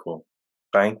beautiful.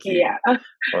 Thank you. Yeah,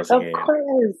 once of again.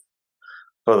 course.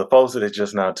 For the folks that are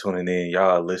just now tuning in,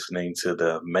 y'all are listening to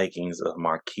the makings of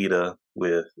Marquita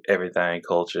with Everything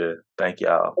Culture. Thank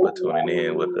y'all for tuning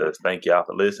in with us. Thank y'all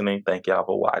for listening. Thank y'all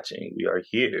for watching. We are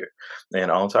here.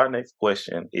 And on to our next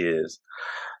question is,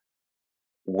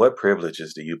 what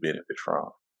privileges do you benefit from?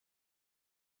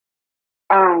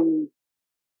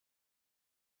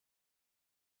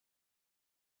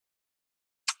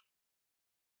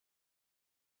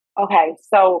 Okay,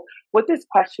 so with this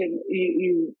question,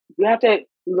 you have to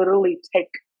literally take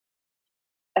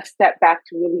a step back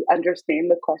to really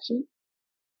understand the question,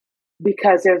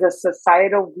 because there's a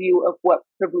societal view of what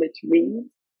privilege means,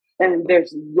 and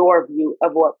there's your view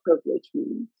of what privilege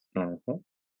means.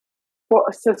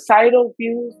 For societal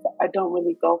views, I don't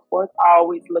really go for it. I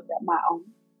always look at my own.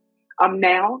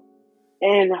 Now,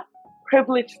 and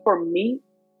privilege for me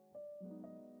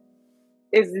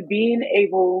is being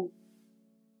able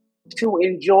to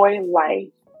enjoy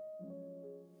life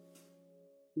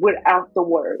without the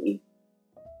worry.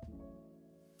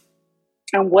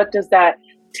 And what does that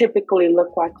typically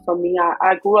look like for me?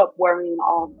 I grew up worrying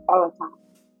all the time.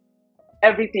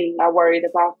 Everything I worried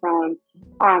about,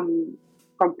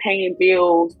 from paying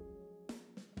bills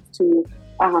to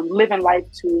living life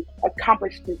to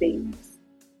accomplishing things.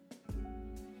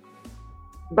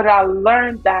 But I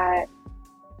learned that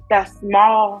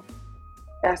small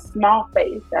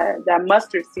faith, that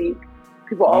mustard seed,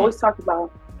 people always talk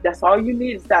about, that's all you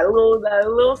need is that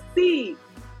little seed.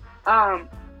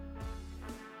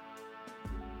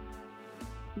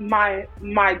 My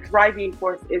driving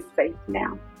force is faith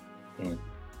now.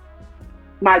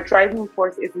 My driving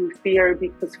force isn't fear,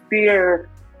 because fear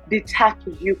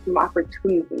detaches you from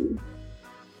opportunity.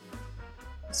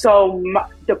 So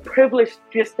the privilege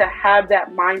just to have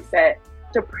that mindset,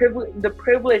 the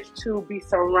privilege to be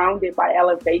surrounded by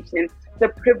elevation, the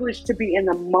privilege to be in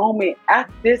the moment, at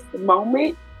this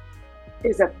moment,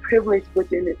 is a privilege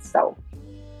within itself.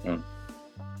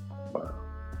 Wow.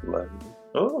 Love you.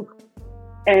 Oh.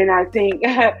 And I think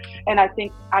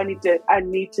I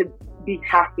need to be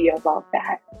happy about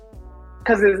that,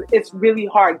 because it's really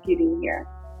hard getting here.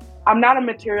 I'm not a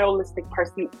materialistic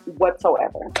person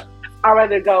whatsoever. I'd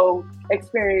rather go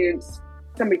experience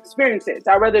some experiences.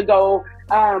 I'd rather go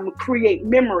create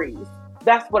memories.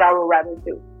 That's what I would rather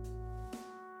do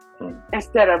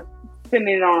instead of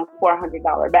spending it on a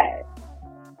 $400 bag.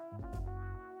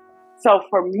 So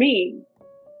for me,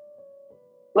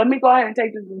 let me go ahead and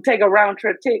take a round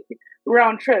trip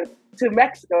to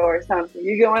Mexico or something.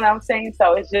 You get what I'm saying?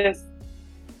 So it's just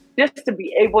to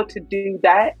be able to do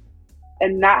that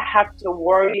and not have to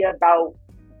worry about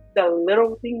the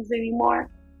little things anymore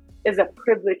is a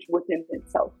privilege within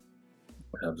itself.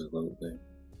 Absolutely.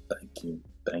 Thank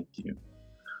you.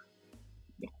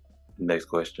 Next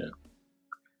question.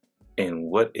 In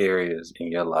what areas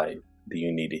in your life do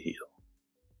you need to heal?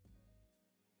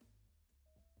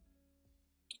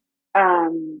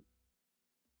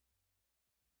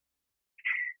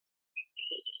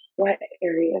 What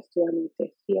areas do I need to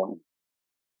heal?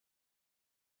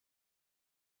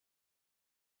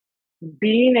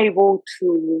 Being able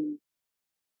to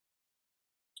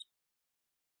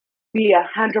be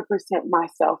 100%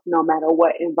 myself no matter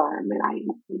what environment I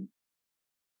am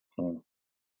in.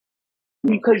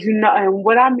 Because, and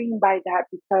what I mean by that,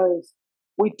 because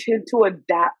we tend to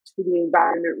adapt to the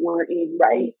environment we're in,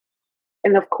 right?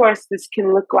 And of course, this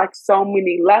can look like so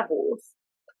many levels.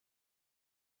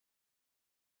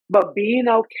 But being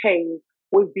okay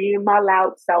with being my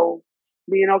loud self,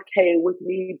 being okay with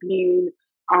me being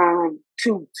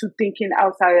to thinking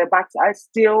outside of the box, I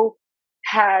still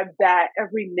have that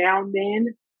every now and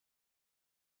then,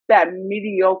 that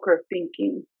mediocre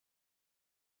thinking.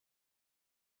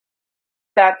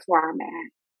 That's where I'm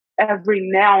at. Every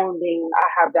now and then I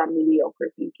have that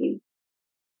mediocre thinking.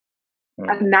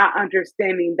 I'm not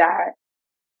understanding that,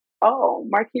 oh,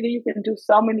 Marquita, you can do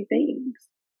so many things.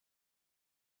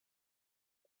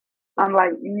 I'm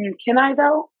like, can I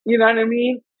though? You know what I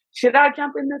mean? Should I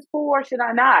jump in this pool or should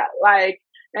I not? Like,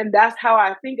 and that's how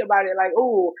I think about it. Like,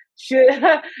 oh, should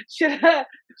I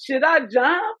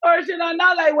jump or should I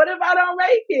not? Like, what if I don't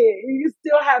make it? You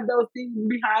still have those things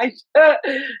behind you.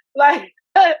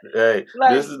 Hey,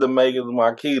 this is the makers of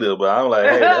Marquita, but I'm like,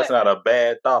 hey, that's not a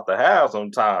bad thought to have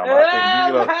sometimes.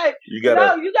 I think you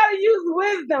gotta use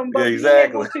wisdom, but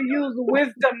exactly. be able to use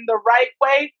wisdom the right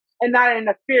way and not in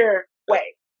a fear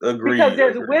way. Agreed. Because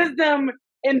there's wisdom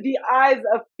in the eyes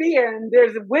of fear, and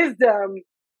there's wisdom,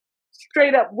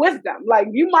 straight up wisdom. Like,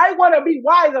 you might want to be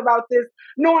wise about this,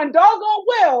 knowing doggone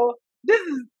well this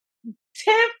is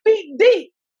 10 feet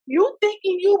deep. You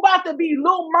thinking you about to be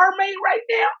Little Mermaid right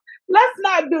now? Let's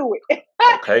not do it.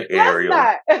 Okay, Ariel.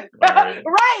 Let's not.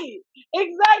 Right.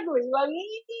 Exactly. Like,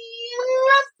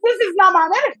 this is not my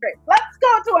ministry. Let's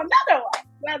go to another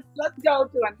one. Let's go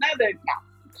to another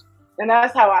challenge. And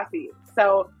that's how I see it.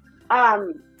 So,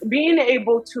 being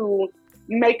able to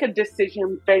make a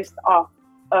decision based off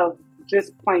of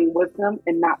just plain wisdom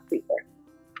and not fear.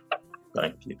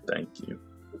 Thank you.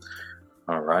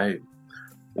 All right.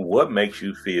 What makes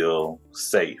you feel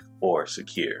safe or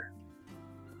secure?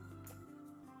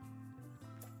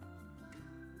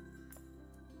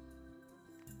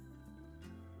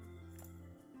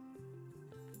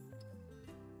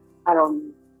 I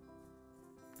don't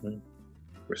know.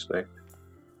 Respect.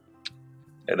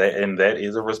 And that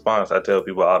is a response. I tell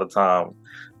people all the time,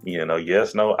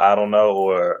 yes, no, I don't know,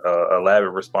 or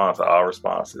elaborate response to all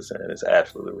responses, and it's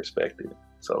absolutely respected.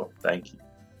 So thank you.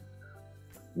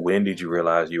 When did you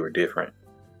realize you were different?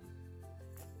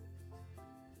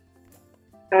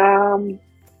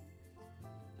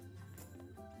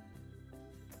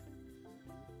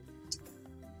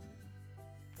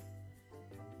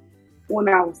 When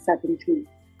I was 17.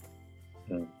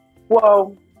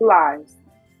 Well, lies.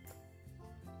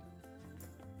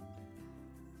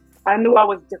 I knew I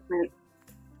was different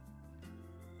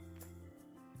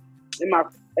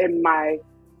in my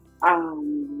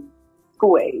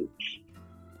school age.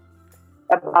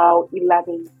 About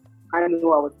 11, I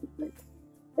knew I was different.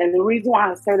 And the reason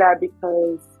why I say that,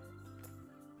 because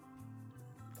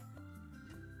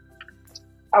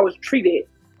I was treated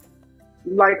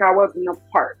like I wasn't a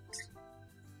part.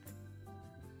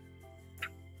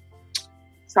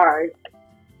 Sorry.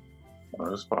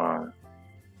 That's fine.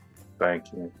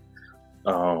 Thank you.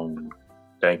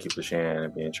 Thank you for sharing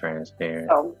and being transparent.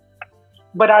 So,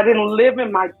 but I didn't live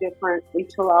in my difference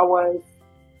until I was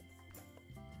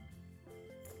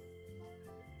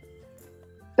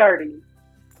 30.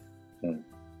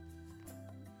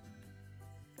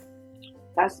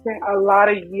 I spent a lot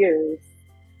of years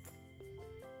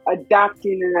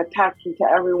adapting and attaching to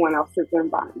everyone else's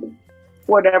environment,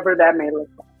 whatever that may look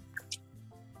like.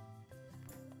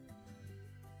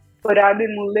 But I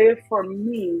didn't live for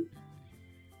me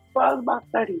until I was about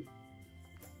 30.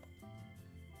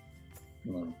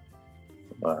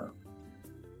 Wow.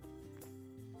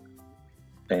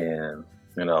 And,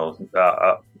 you know,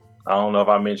 I don't know if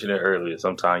I mentioned it earlier.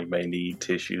 Sometimes you may need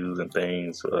tissues and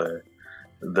things for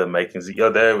the makings of you.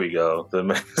 Oh, there we go. The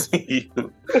makings of you.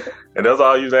 And that's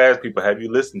all I used to ask people. Have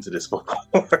you listened to this before?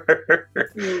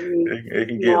 It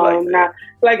can get like that.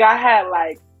 Like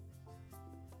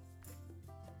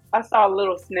I saw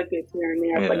little snippets here and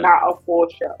there, but not a full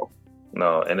show.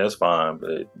 No, and that's fine.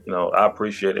 But, you know, I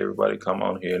appreciate everybody come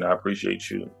on here, and I appreciate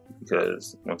you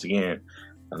because, once again,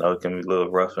 I know it can be a little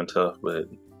rough and tough, but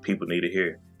people need to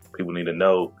hear. People need to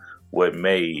know what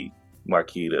made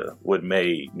Marquita, what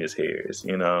made Miss Harris,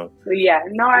 you know? Yeah,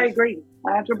 no, I agree.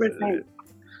 100%.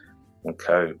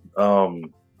 Okay.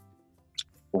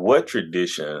 What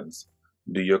traditions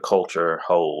do your culture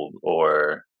hold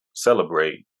or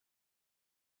celebrate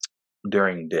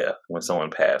during death when someone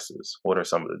passes? What are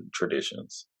some of the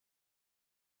traditions?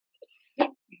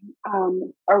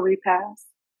 A repast.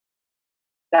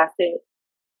 That's it.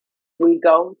 We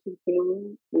go to the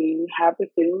funeral. We have the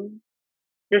funeral.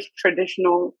 Just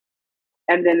traditional.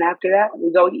 And then after that,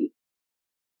 we go eat.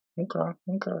 Okay.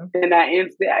 And that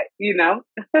ends that, you know?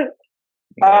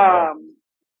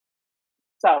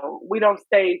 So we don't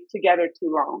stay together too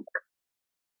long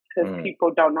because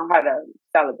people don't know how to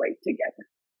celebrate together.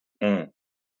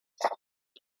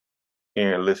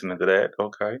 Yeah, listening to that.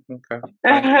 Okay.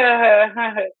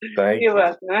 Thank You're you.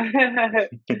 welcome.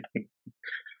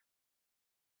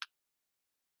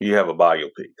 You have a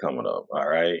biopic coming up, all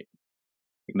right?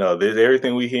 You know, there's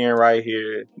everything we hearing right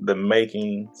here, the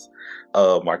makings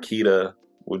of Marquita,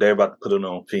 they're about to put it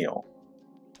on film.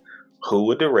 Who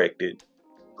would direct it?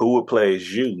 Who would play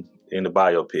as you in the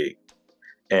biopic?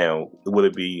 And would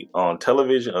it be on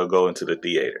television or go into the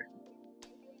theater?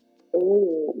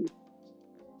 Ooh.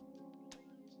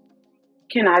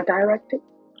 Can I direct it?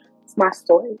 It's my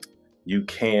story. You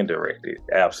can direct it,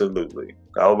 absolutely.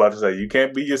 I was about to say, you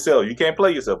can't be yourself. You can't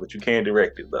play yourself, but you can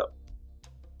direct it, though.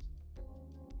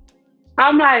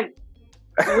 I'm like,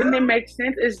 wouldn't it make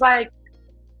sense? It's like,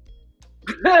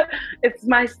 it's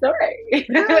my story.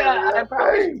 I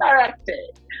probably direct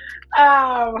it.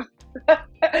 I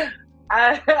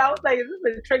was like, is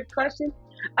this a trick question?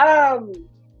 I was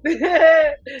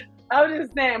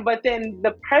just saying, but then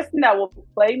the person that will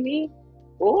play me,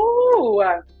 ooh,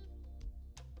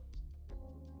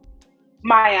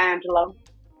 Maya Angelou.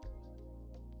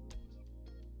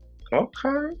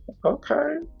 Okay.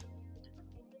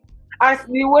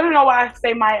 You wouldn't know why I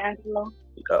say Maya Angelou?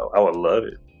 Oh, I would love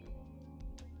it.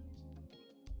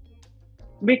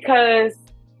 Because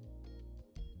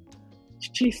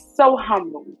she's so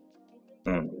humble.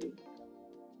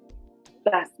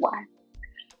 That's why.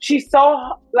 She's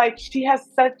so, like, she has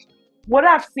such, what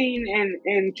I've seen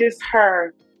in just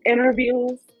her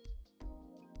interviews,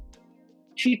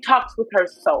 she talks with her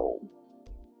soul.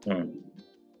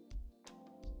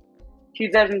 She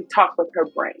doesn't talk with her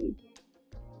brain.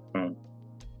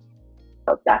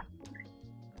 So that's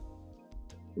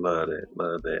love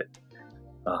that.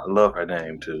 I love her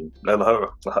name too.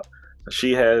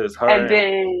 She has her. And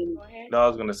then, no, I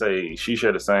was gonna say she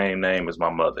shared the same name as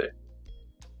my mother.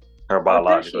 Her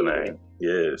biological name.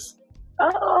 Yes.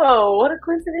 Oh, what a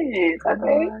coincidence!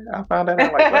 Okay, I found that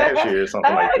out like last year or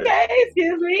something like that. Okay,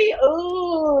 excuse me.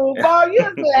 Ooh, Bob, you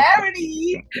have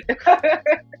celebrity.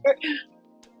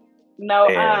 No,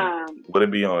 would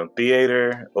it be on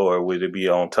theater or would it be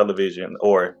on television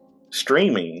or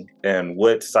streaming? And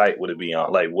what site would it be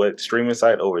on? Like, what streaming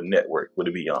site or network would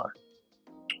it be on?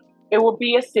 It will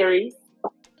be a series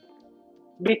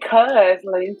because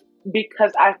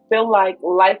I feel like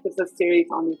life is a series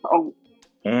on its own.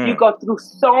 You go through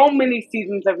so many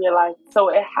seasons of your life, so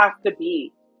it has to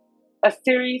be a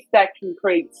series that can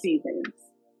create seasons.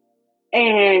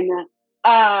 And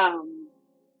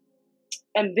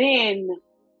then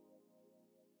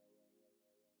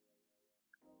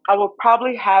I will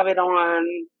probably have it on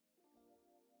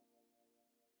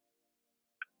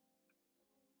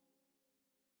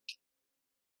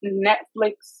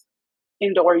Netflix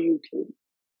and or YouTube.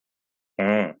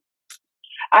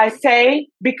 I say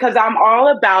because I'm all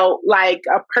about like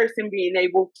a person being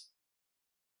able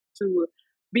to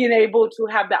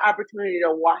have the opportunity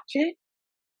to watch it.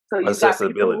 So you got people who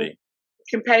Accessibility.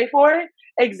 can pay for it.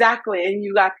 Exactly. And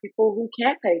you got people who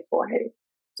can't pay for it.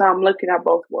 So I'm looking at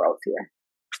both worlds here.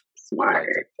 Smart.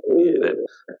 Yeah,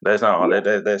 that's not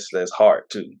that's hard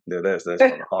too. That's from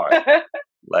the heart.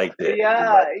 Like that.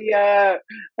 Yeah.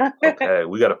 Okay,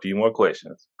 we got a few more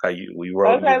questions. How you? We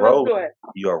rolling? Okay, You let's rolling? do it.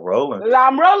 You are rolling.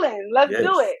 I'm rolling. Let's Yes.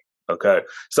 do it. Okay.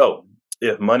 So,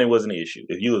 if money was an issue,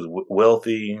 if you was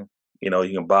wealthy, you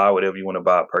can buy whatever you want to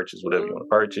buy, purchase whatever you want to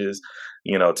purchase,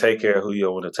 take care of who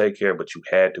you want to take care of, but you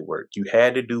had to work. You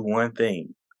had to do one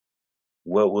thing.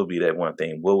 What would be that one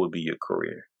thing? What would be your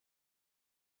career?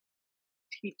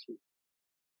 Teaching.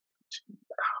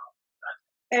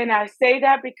 And I say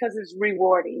that because it's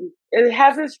rewarding. It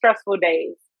has its stressful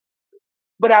days,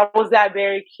 but I was that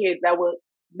very kid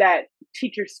that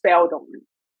teachers failed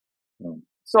on.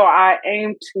 So I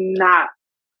aim to not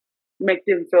make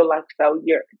them feel like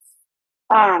failures.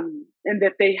 And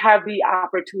that they have the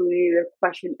opportunity to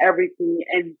question everything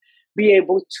and be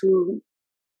able to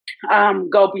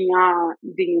go beyond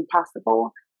the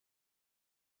impossible.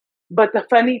 But the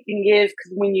funny thing is,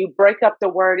 because when you break up the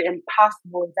word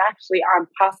impossible, it's actually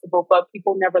impossible, but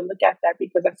people never look at that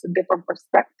because that's a different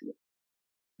perspective.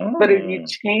 But if you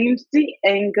change the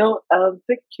angle of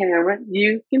the camera,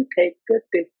 you can take a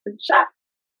different shot.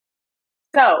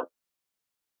 So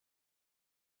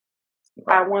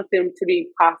I want them to be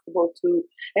possible too.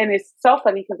 And it's so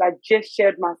funny because I just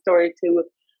shared my story to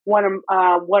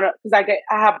because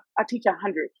I teach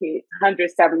 100 kids, 100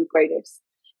 seventh graders.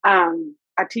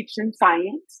 I teach them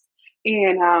science,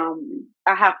 and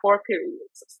I have 4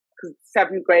 periods. Because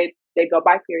 7th grade they go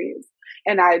by periods,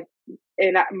 and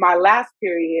my last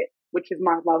period, which is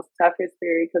my most toughest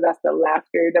period, because that's the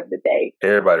last period of the day.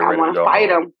 Everybody ready to go fight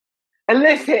home. them. And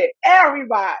listen,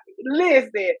 everybody,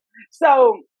 listen.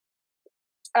 So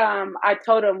I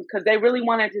told them, because they really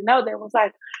wanted to know. They was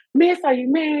like, "Miss, are you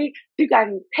married? Do you got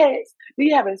any pets? Do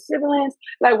you have any siblings?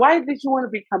 Like, why did you want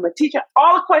to become a teacher?"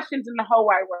 All the questions in the whole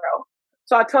wide world.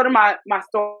 So I told them my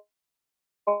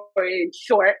story in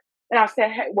short. And I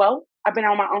said, "Hey, well, I've been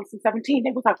on my own since 17.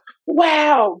 They was like,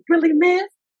 "Wow, really, miss?"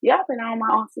 "Yeah, I've been on my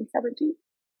own since 17.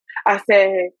 I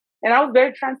said, and I was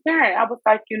very transparent. I was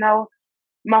like,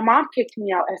 my mom kicked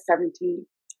me out at 17.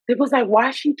 They was like,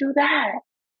 "Why'd she do that?"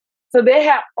 So they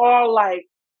had all like,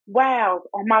 "Wow,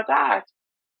 oh my gosh,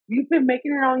 you've been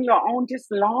making it on your own this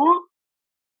long?"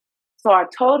 So I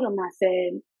told them, I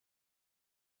said,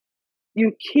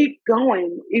 you keep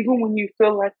going even when you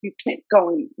feel like you can't go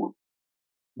anymore.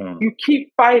 You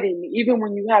keep fighting even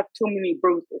when you have too many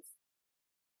bruises.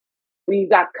 When you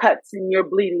got cuts and you're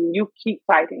bleeding, you keep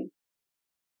fighting.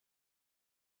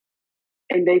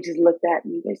 And they just looked at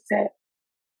me. They said,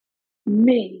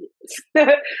 "Miss."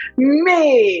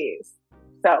 Miss.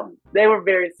 So they were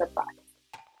very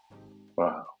surprised.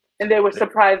 Wow. And they were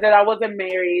surprised that I wasn't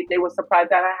married. They were surprised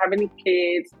that I didn't have any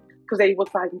kids. Because they was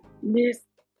like, "Miss,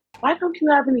 why don't you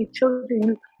have any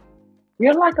children?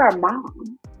 You're like our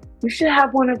mom. You should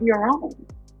have one of your own.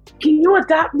 Can you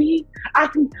adopt me? I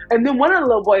can." And then one of the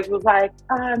little boys was like,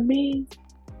 "Miss,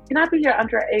 can I be your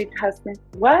underage husband?"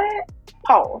 "What?"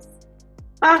 Pause.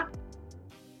 Huh?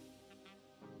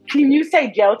 Can you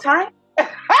say jail time? Can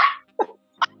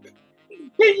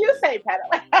you say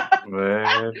pedo?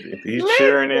 Man, if he's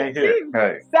cheering in here,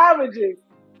 hey, savages.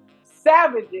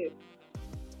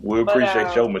 we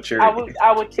appreciate your maturity.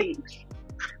 I would teach.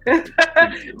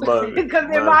 Love it. Because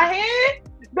in my head,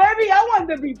 baby, I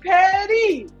wanted to be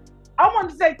petty. I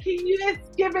wanted to say,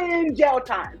 it's giving jail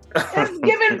time. It's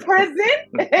giving prison.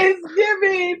 It's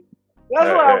giving.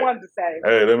 That's what I wanted to say.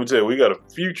 Hey, let me tell you, we got a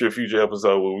future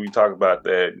episode where we talk about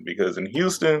that, because in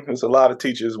Houston, there's a lot of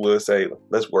teachers will say,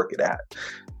 "Let's work it out."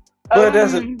 But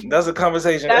that's a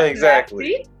conversation. That's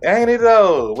exactly. Nasty. Ain't it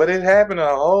though? But it happened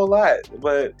a whole lot.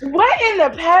 But what in the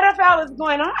pedophile is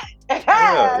going on?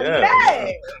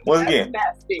 Yeah. Once again,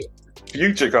 nasty.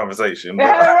 Future conversation.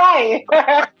 Right.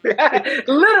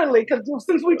 Literally, because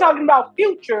since we're talking about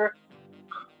future,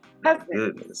 my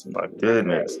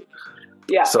goodness.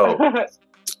 Yeah. So,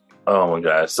 oh my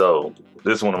God. So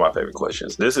this is one of my favorite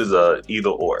questions. This is a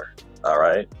either or. All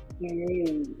right.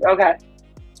 Okay.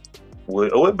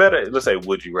 What better? Let's say,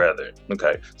 would you rather?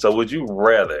 Okay. So would you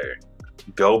rather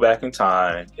go back in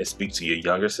time and speak to your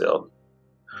younger self,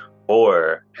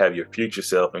 or have your future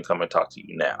self and come and talk to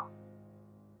you now?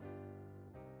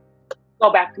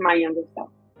 Go back to my younger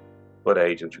self. What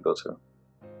age would you go to?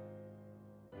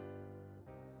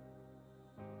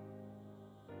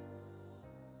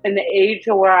 In the age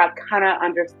where I kind of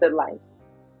understood life.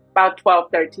 About 12,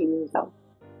 13 years old.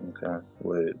 Okay.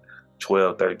 With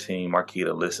 12, 13,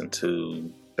 Marquita listened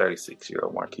to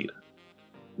 36-year-old Marquita.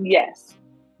 Yes.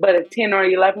 But a 10 or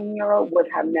 11-year-old would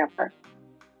have never.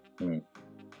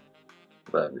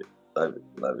 Love it. Love it.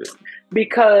 Love it.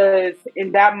 Because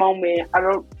in that moment, I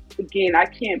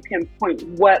can't pinpoint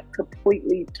what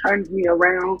completely turned me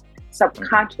around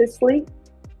subconsciously.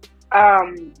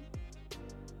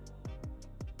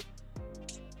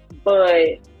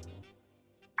 But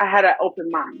I had an open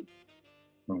mind.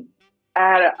 I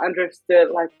had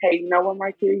understood, like, hey, you know what,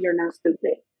 Marquita, you're not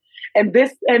stupid. And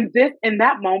in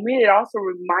that moment, it also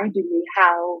reminded me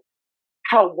how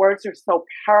words are so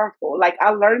powerful. Like, I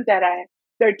learned that at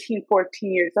 13,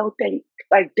 14 years old,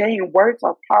 dang, words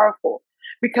are powerful.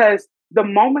 Because the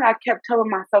moment I kept telling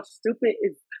myself stupid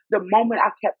is the moment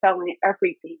I kept failing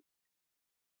everything.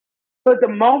 But the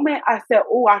moment I said,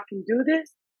 oh, I can do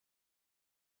this,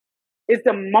 is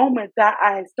the moment that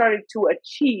I started to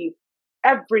achieve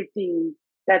everything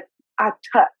that I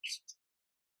touched.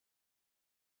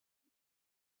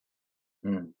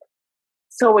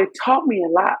 So it taught me a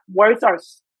lot. Words are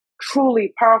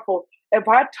truly powerful. If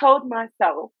I told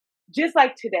myself, just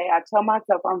like today, I tell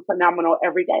myself I'm phenomenal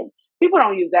every day. People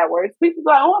don't use that word. People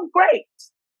go like, oh, I'm great.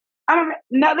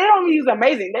 No, they don't use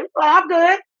amazing. They be like, I'm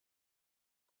good.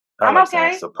 I'm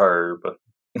okay. Superb.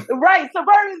 Right.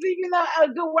 Superb is even a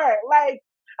good word. Like,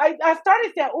 I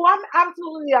started saying, oh, I'm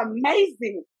absolutely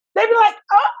amazing. They be like,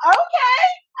 oh,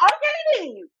 okay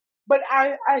then. But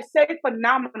I say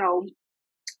phenomenal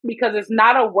because it's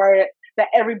not a word that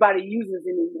everybody uses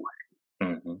anymore.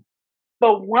 Mm-hmm.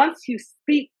 But once you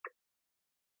speak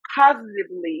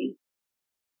positively,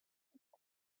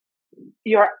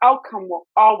 your outcome will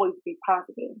always be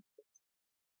positive.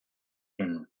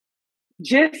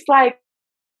 Just like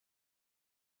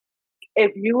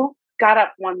if you got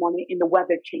up one morning and the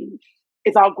weather changed,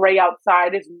 it's all gray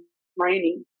outside, it's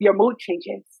raining, your mood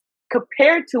changes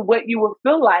compared to what you would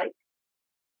feel like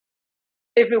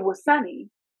if it was sunny.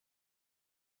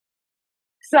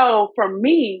 So for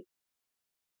me,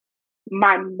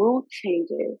 my mood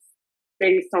changes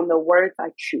based on the words I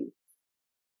choose.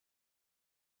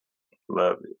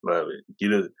 Love it. Love it.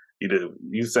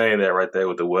 You saying that right there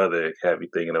with the weather had me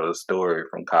thinking of a story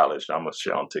from college I'm going to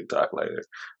share on TikTok later.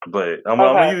 But I'm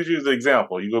going to use you as an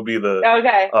example. You're going to be the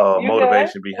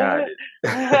motivation good? behind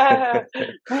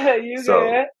it. You so,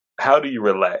 good? How do you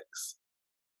relax?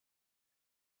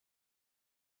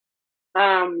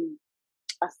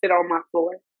 I sit on my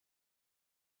floor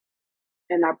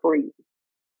and I breathe.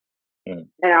 And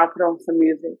I'll put on some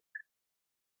music.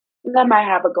 And I might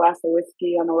have a glass of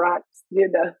whiskey on the rocks,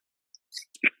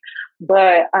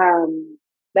 But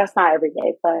that's not every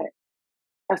day. But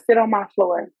I sit on my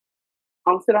floor.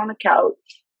 I don't sit on the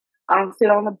couch. I don't sit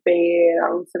on the bed. I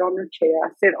don't sit on the chair. I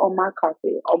sit on my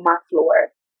carpet, on my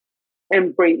floor,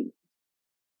 and breathe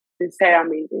and say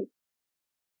I'm easy.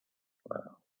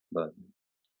 Wow.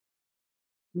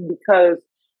 Because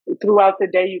throughout the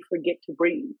day, you forget to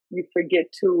breathe. You forget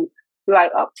to be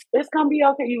like, oh, it's gonna be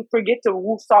okay. You forget to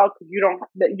woof off because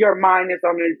your mind is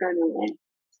on adrenaline.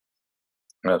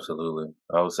 Absolutely.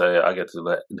 I would say I get to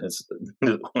let this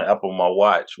app on my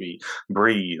watch me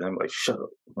breathe. I'm like, shut up.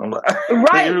 I'm like,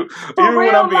 right. even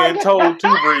when I'm being told to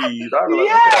breathe, I'm like,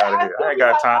 get out of here. I ain't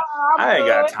got time. I ain't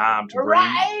got time to breathe.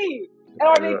 Right.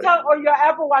 Or your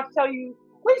Apple Watch tell you,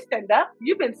 please stand up.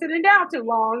 You've been sitting down too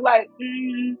long. Like,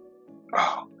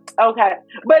 okay.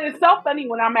 But it's so funny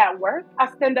when I'm at work, I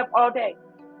stand up all day.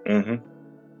 Mm-hmm.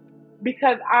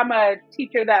 Because I'm a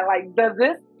teacher that does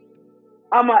this.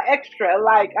 I'm an extra,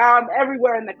 I'm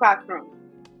everywhere in the classroom.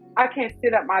 I can't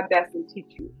sit at my desk and teach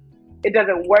you. It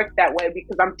doesn't work that way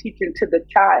because I'm teaching to the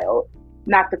child,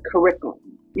 not the curriculum,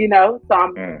 So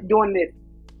I'm doing this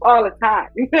all the time.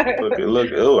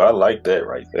 Look, oh, I like that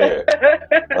right there.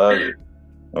 Love it.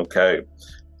 Okay.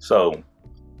 So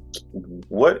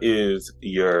what is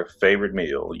your favorite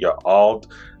meal?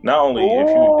 Not only if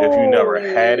you never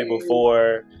had it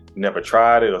before, never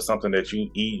tried it, or something that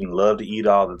you eat and love to eat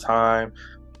all the time,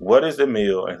 what is the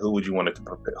meal and who would you want to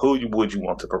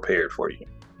prepare it for you?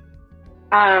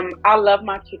 I love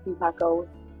my chicken tacos.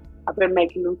 I've been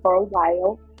making them for a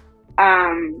while.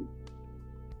 And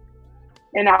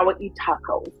I would eat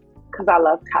tacos because I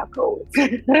love tacos.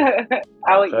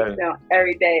 I would eat them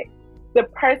every day. The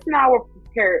person I would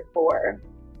prepare it for.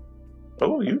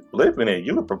 Oh, you living it.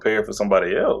 You would prepare for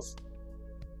somebody else.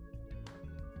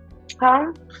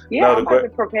 Huh? Yeah, I'm about to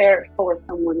prepare it for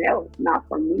someone else, not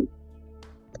for me.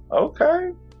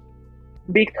 Okay.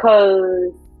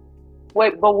 Because,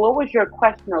 but what was your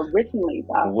question originally,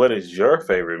 Bob? What is your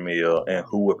favorite meal and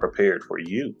who would prepare it for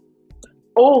you?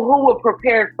 Oh, who were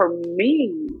prepared for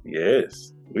me?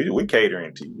 Yes, we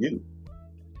catering to you.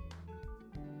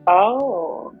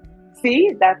 Oh,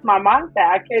 see, that's my mindset.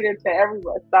 I cater to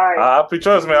everyone. Sorry.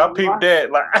 Trust me, I peeped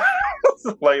that. Like,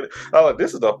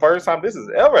 this is the first time this has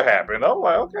ever happened. I'm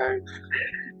like, okay.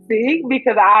 See,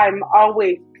 because I'm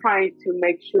always trying to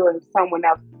make sure someone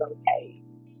else is okay.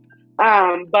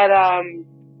 But I'm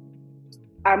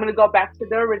gonna go back to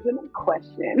the original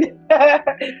question.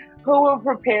 Who were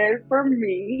prepared for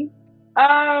me?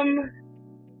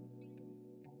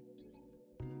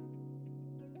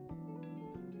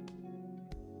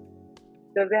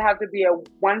 Does it have to be a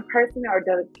one person, or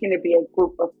can it be a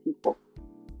group of people?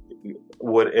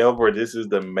 Whatever. This is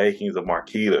the makings of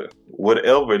Marquita.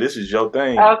 Whatever. This is your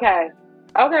thing. Okay.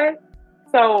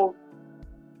 So,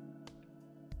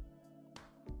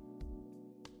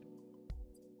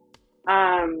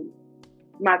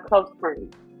 my close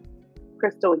friends,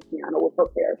 Crystal and Kiana, were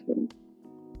prepared for me.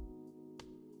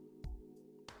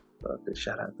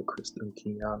 Shout out to Crystal and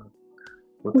Kiana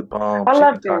with the bomb I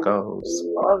love chicken them. tacos.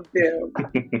 Love them.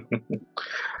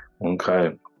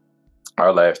 Okay.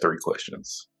 Our last 3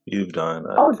 questions. You've done.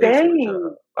 Oh, dang.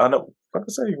 Job. I know. Like I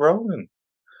say, rolling.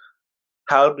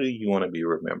 How do you want to be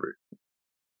remembered?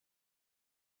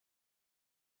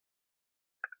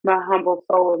 My humble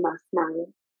soul and my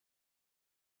smile.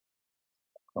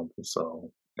 Humble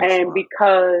soul. And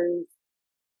because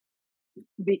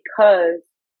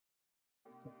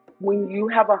when you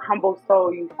have a humble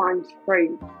soul, you find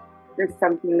strength in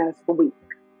something that's weak.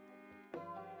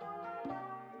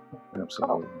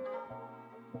 Absolutely.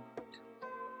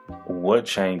 What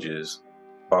changes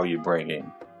are you bringing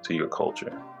to your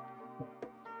culture?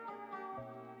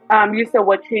 You said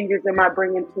what changes am I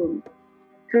bringing to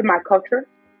my culture?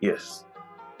 Yes.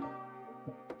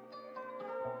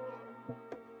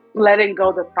 Letting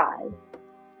go the pride.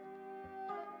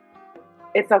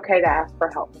 It's okay to ask for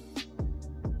help.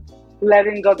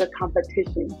 Letting go the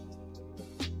competition.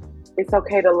 It's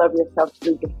okay to love yourself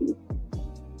through defeat.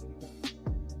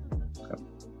 Okay.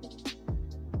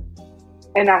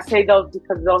 And I say those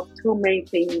because those 2 main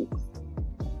things,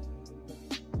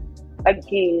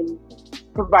 again,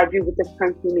 provide you with the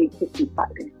strength you need to keep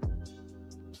fighting.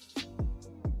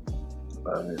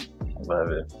 Love it. Love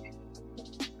it.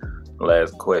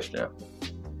 Last question.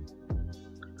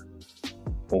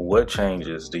 What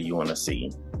changes do you want to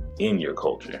see in your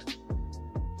culture?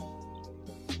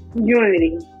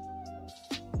 Unity.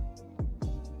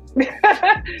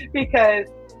 Because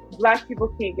Black people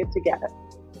can't get together.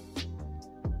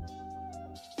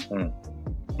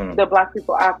 The Black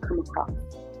people I've come across,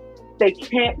 they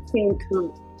can't seem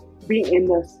to be in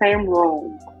the same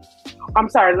room. I'm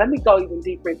sorry, let me go even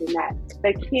deeper than that.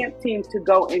 They can't seem to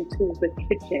go into the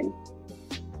kitchen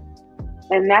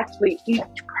and actually each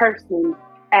person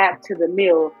add to the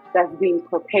meal that's being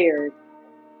prepared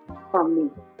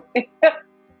from me.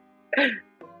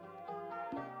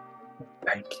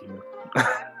 Thank you.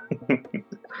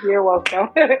 You're welcome.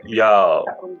 Y'all,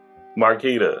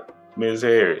 Marquita, Ms.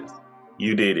 Harris,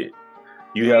 you did it.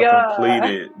 You have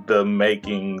completed the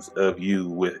makings of you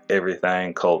with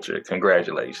Everything Culture.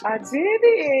 Congratulations. I did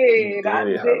it. I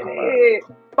did it.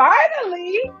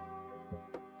 Finally.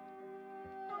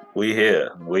 We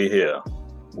here.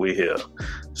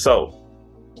 So,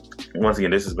 once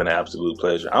again, this has been an absolute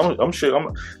pleasure. I'm sure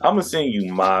I'm gonna send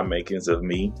you my makings of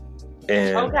me,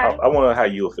 and okay. I want to know how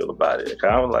you'll feel about it.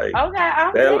 I'm like, okay,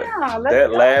 I'm down. Let's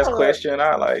that go. last question,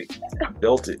 I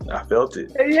felt it.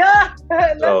 Yeah,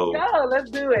 let's go. Let's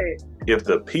do it. If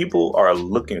the people are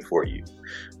looking for you,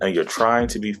 and you're trying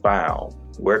to be found,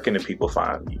 where can the people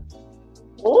find you?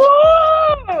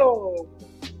 Ooh!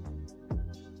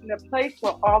 The place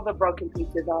where all the broken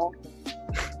pieces are.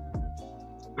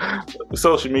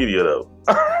 Social media, though.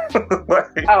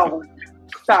 Oh,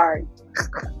 sorry.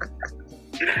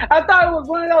 I thought it was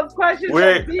one of those questions.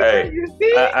 Hey, you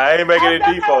see? I ain't making it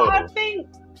deep on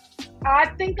I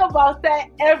think about that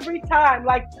every time.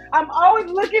 Like, I'm always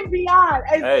looking beyond.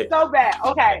 It's so bad.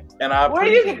 Okay. And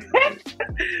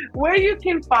where you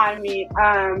can find me,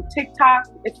 TikTok,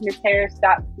 it's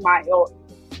MissHarris.smile.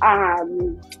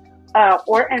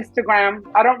 Or Instagram.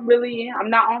 I'm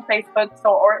not on Facebook,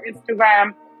 or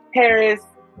Instagram, Harris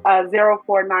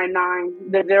 0499.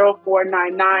 The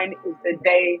 0499 is the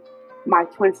day my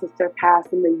twin sister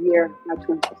passed and the year my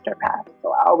twin sister passed.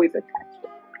 So I always attach it.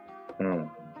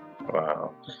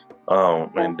 Wow.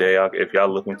 And Dale, if y'all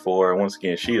looking for her, once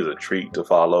again, she is a treat to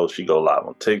follow. She go live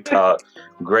on TikTok.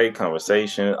 Great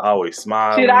conversation. Always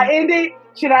smiling. Should I end it?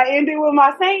 Should I end it with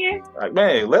my saying? Like,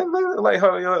 man,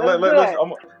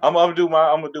 I'm gonna do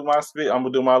my spiel. I'm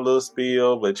gonna do my little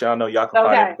spiel, but y'all know y'all can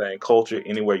find Everything Culture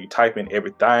anywhere you type in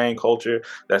Everything Culture.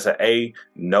 That's an A,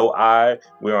 no I.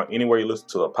 We're on anywhere you listen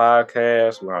to a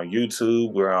podcast. We're on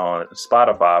YouTube. We're on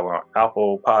Spotify. We're on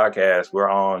Apple Podcasts. We're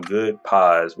on Good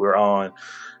Pods. We're on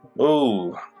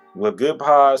Good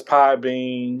Pods,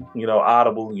 Podbean,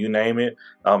 Audible, you name it.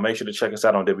 Make sure to check us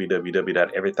out on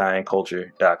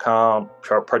www.everythingculture.com.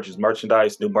 Purchase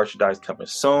merchandise. New merchandise coming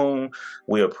soon.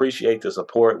 We appreciate the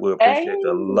support. We appreciate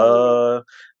the love.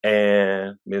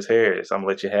 And Ms. Harris, I'm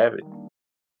going to let you have it.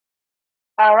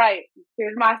 All right.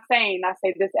 Here's my saying. I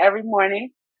say this every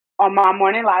morning on my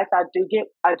morning lives. I do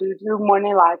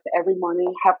morning lives every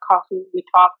morning. Have coffee. We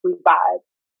talk. We vibe.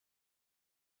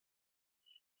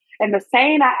 And the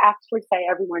saying I actually say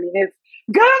every morning is,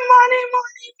 good morning,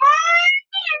 morning,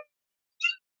 morning.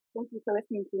 Thank you for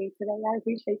listening to me today. I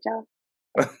appreciate y'all.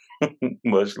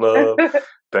 Much love.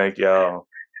 Thank y'all.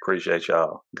 Appreciate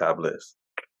y'all. God bless.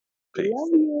 Peace. Love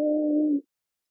you.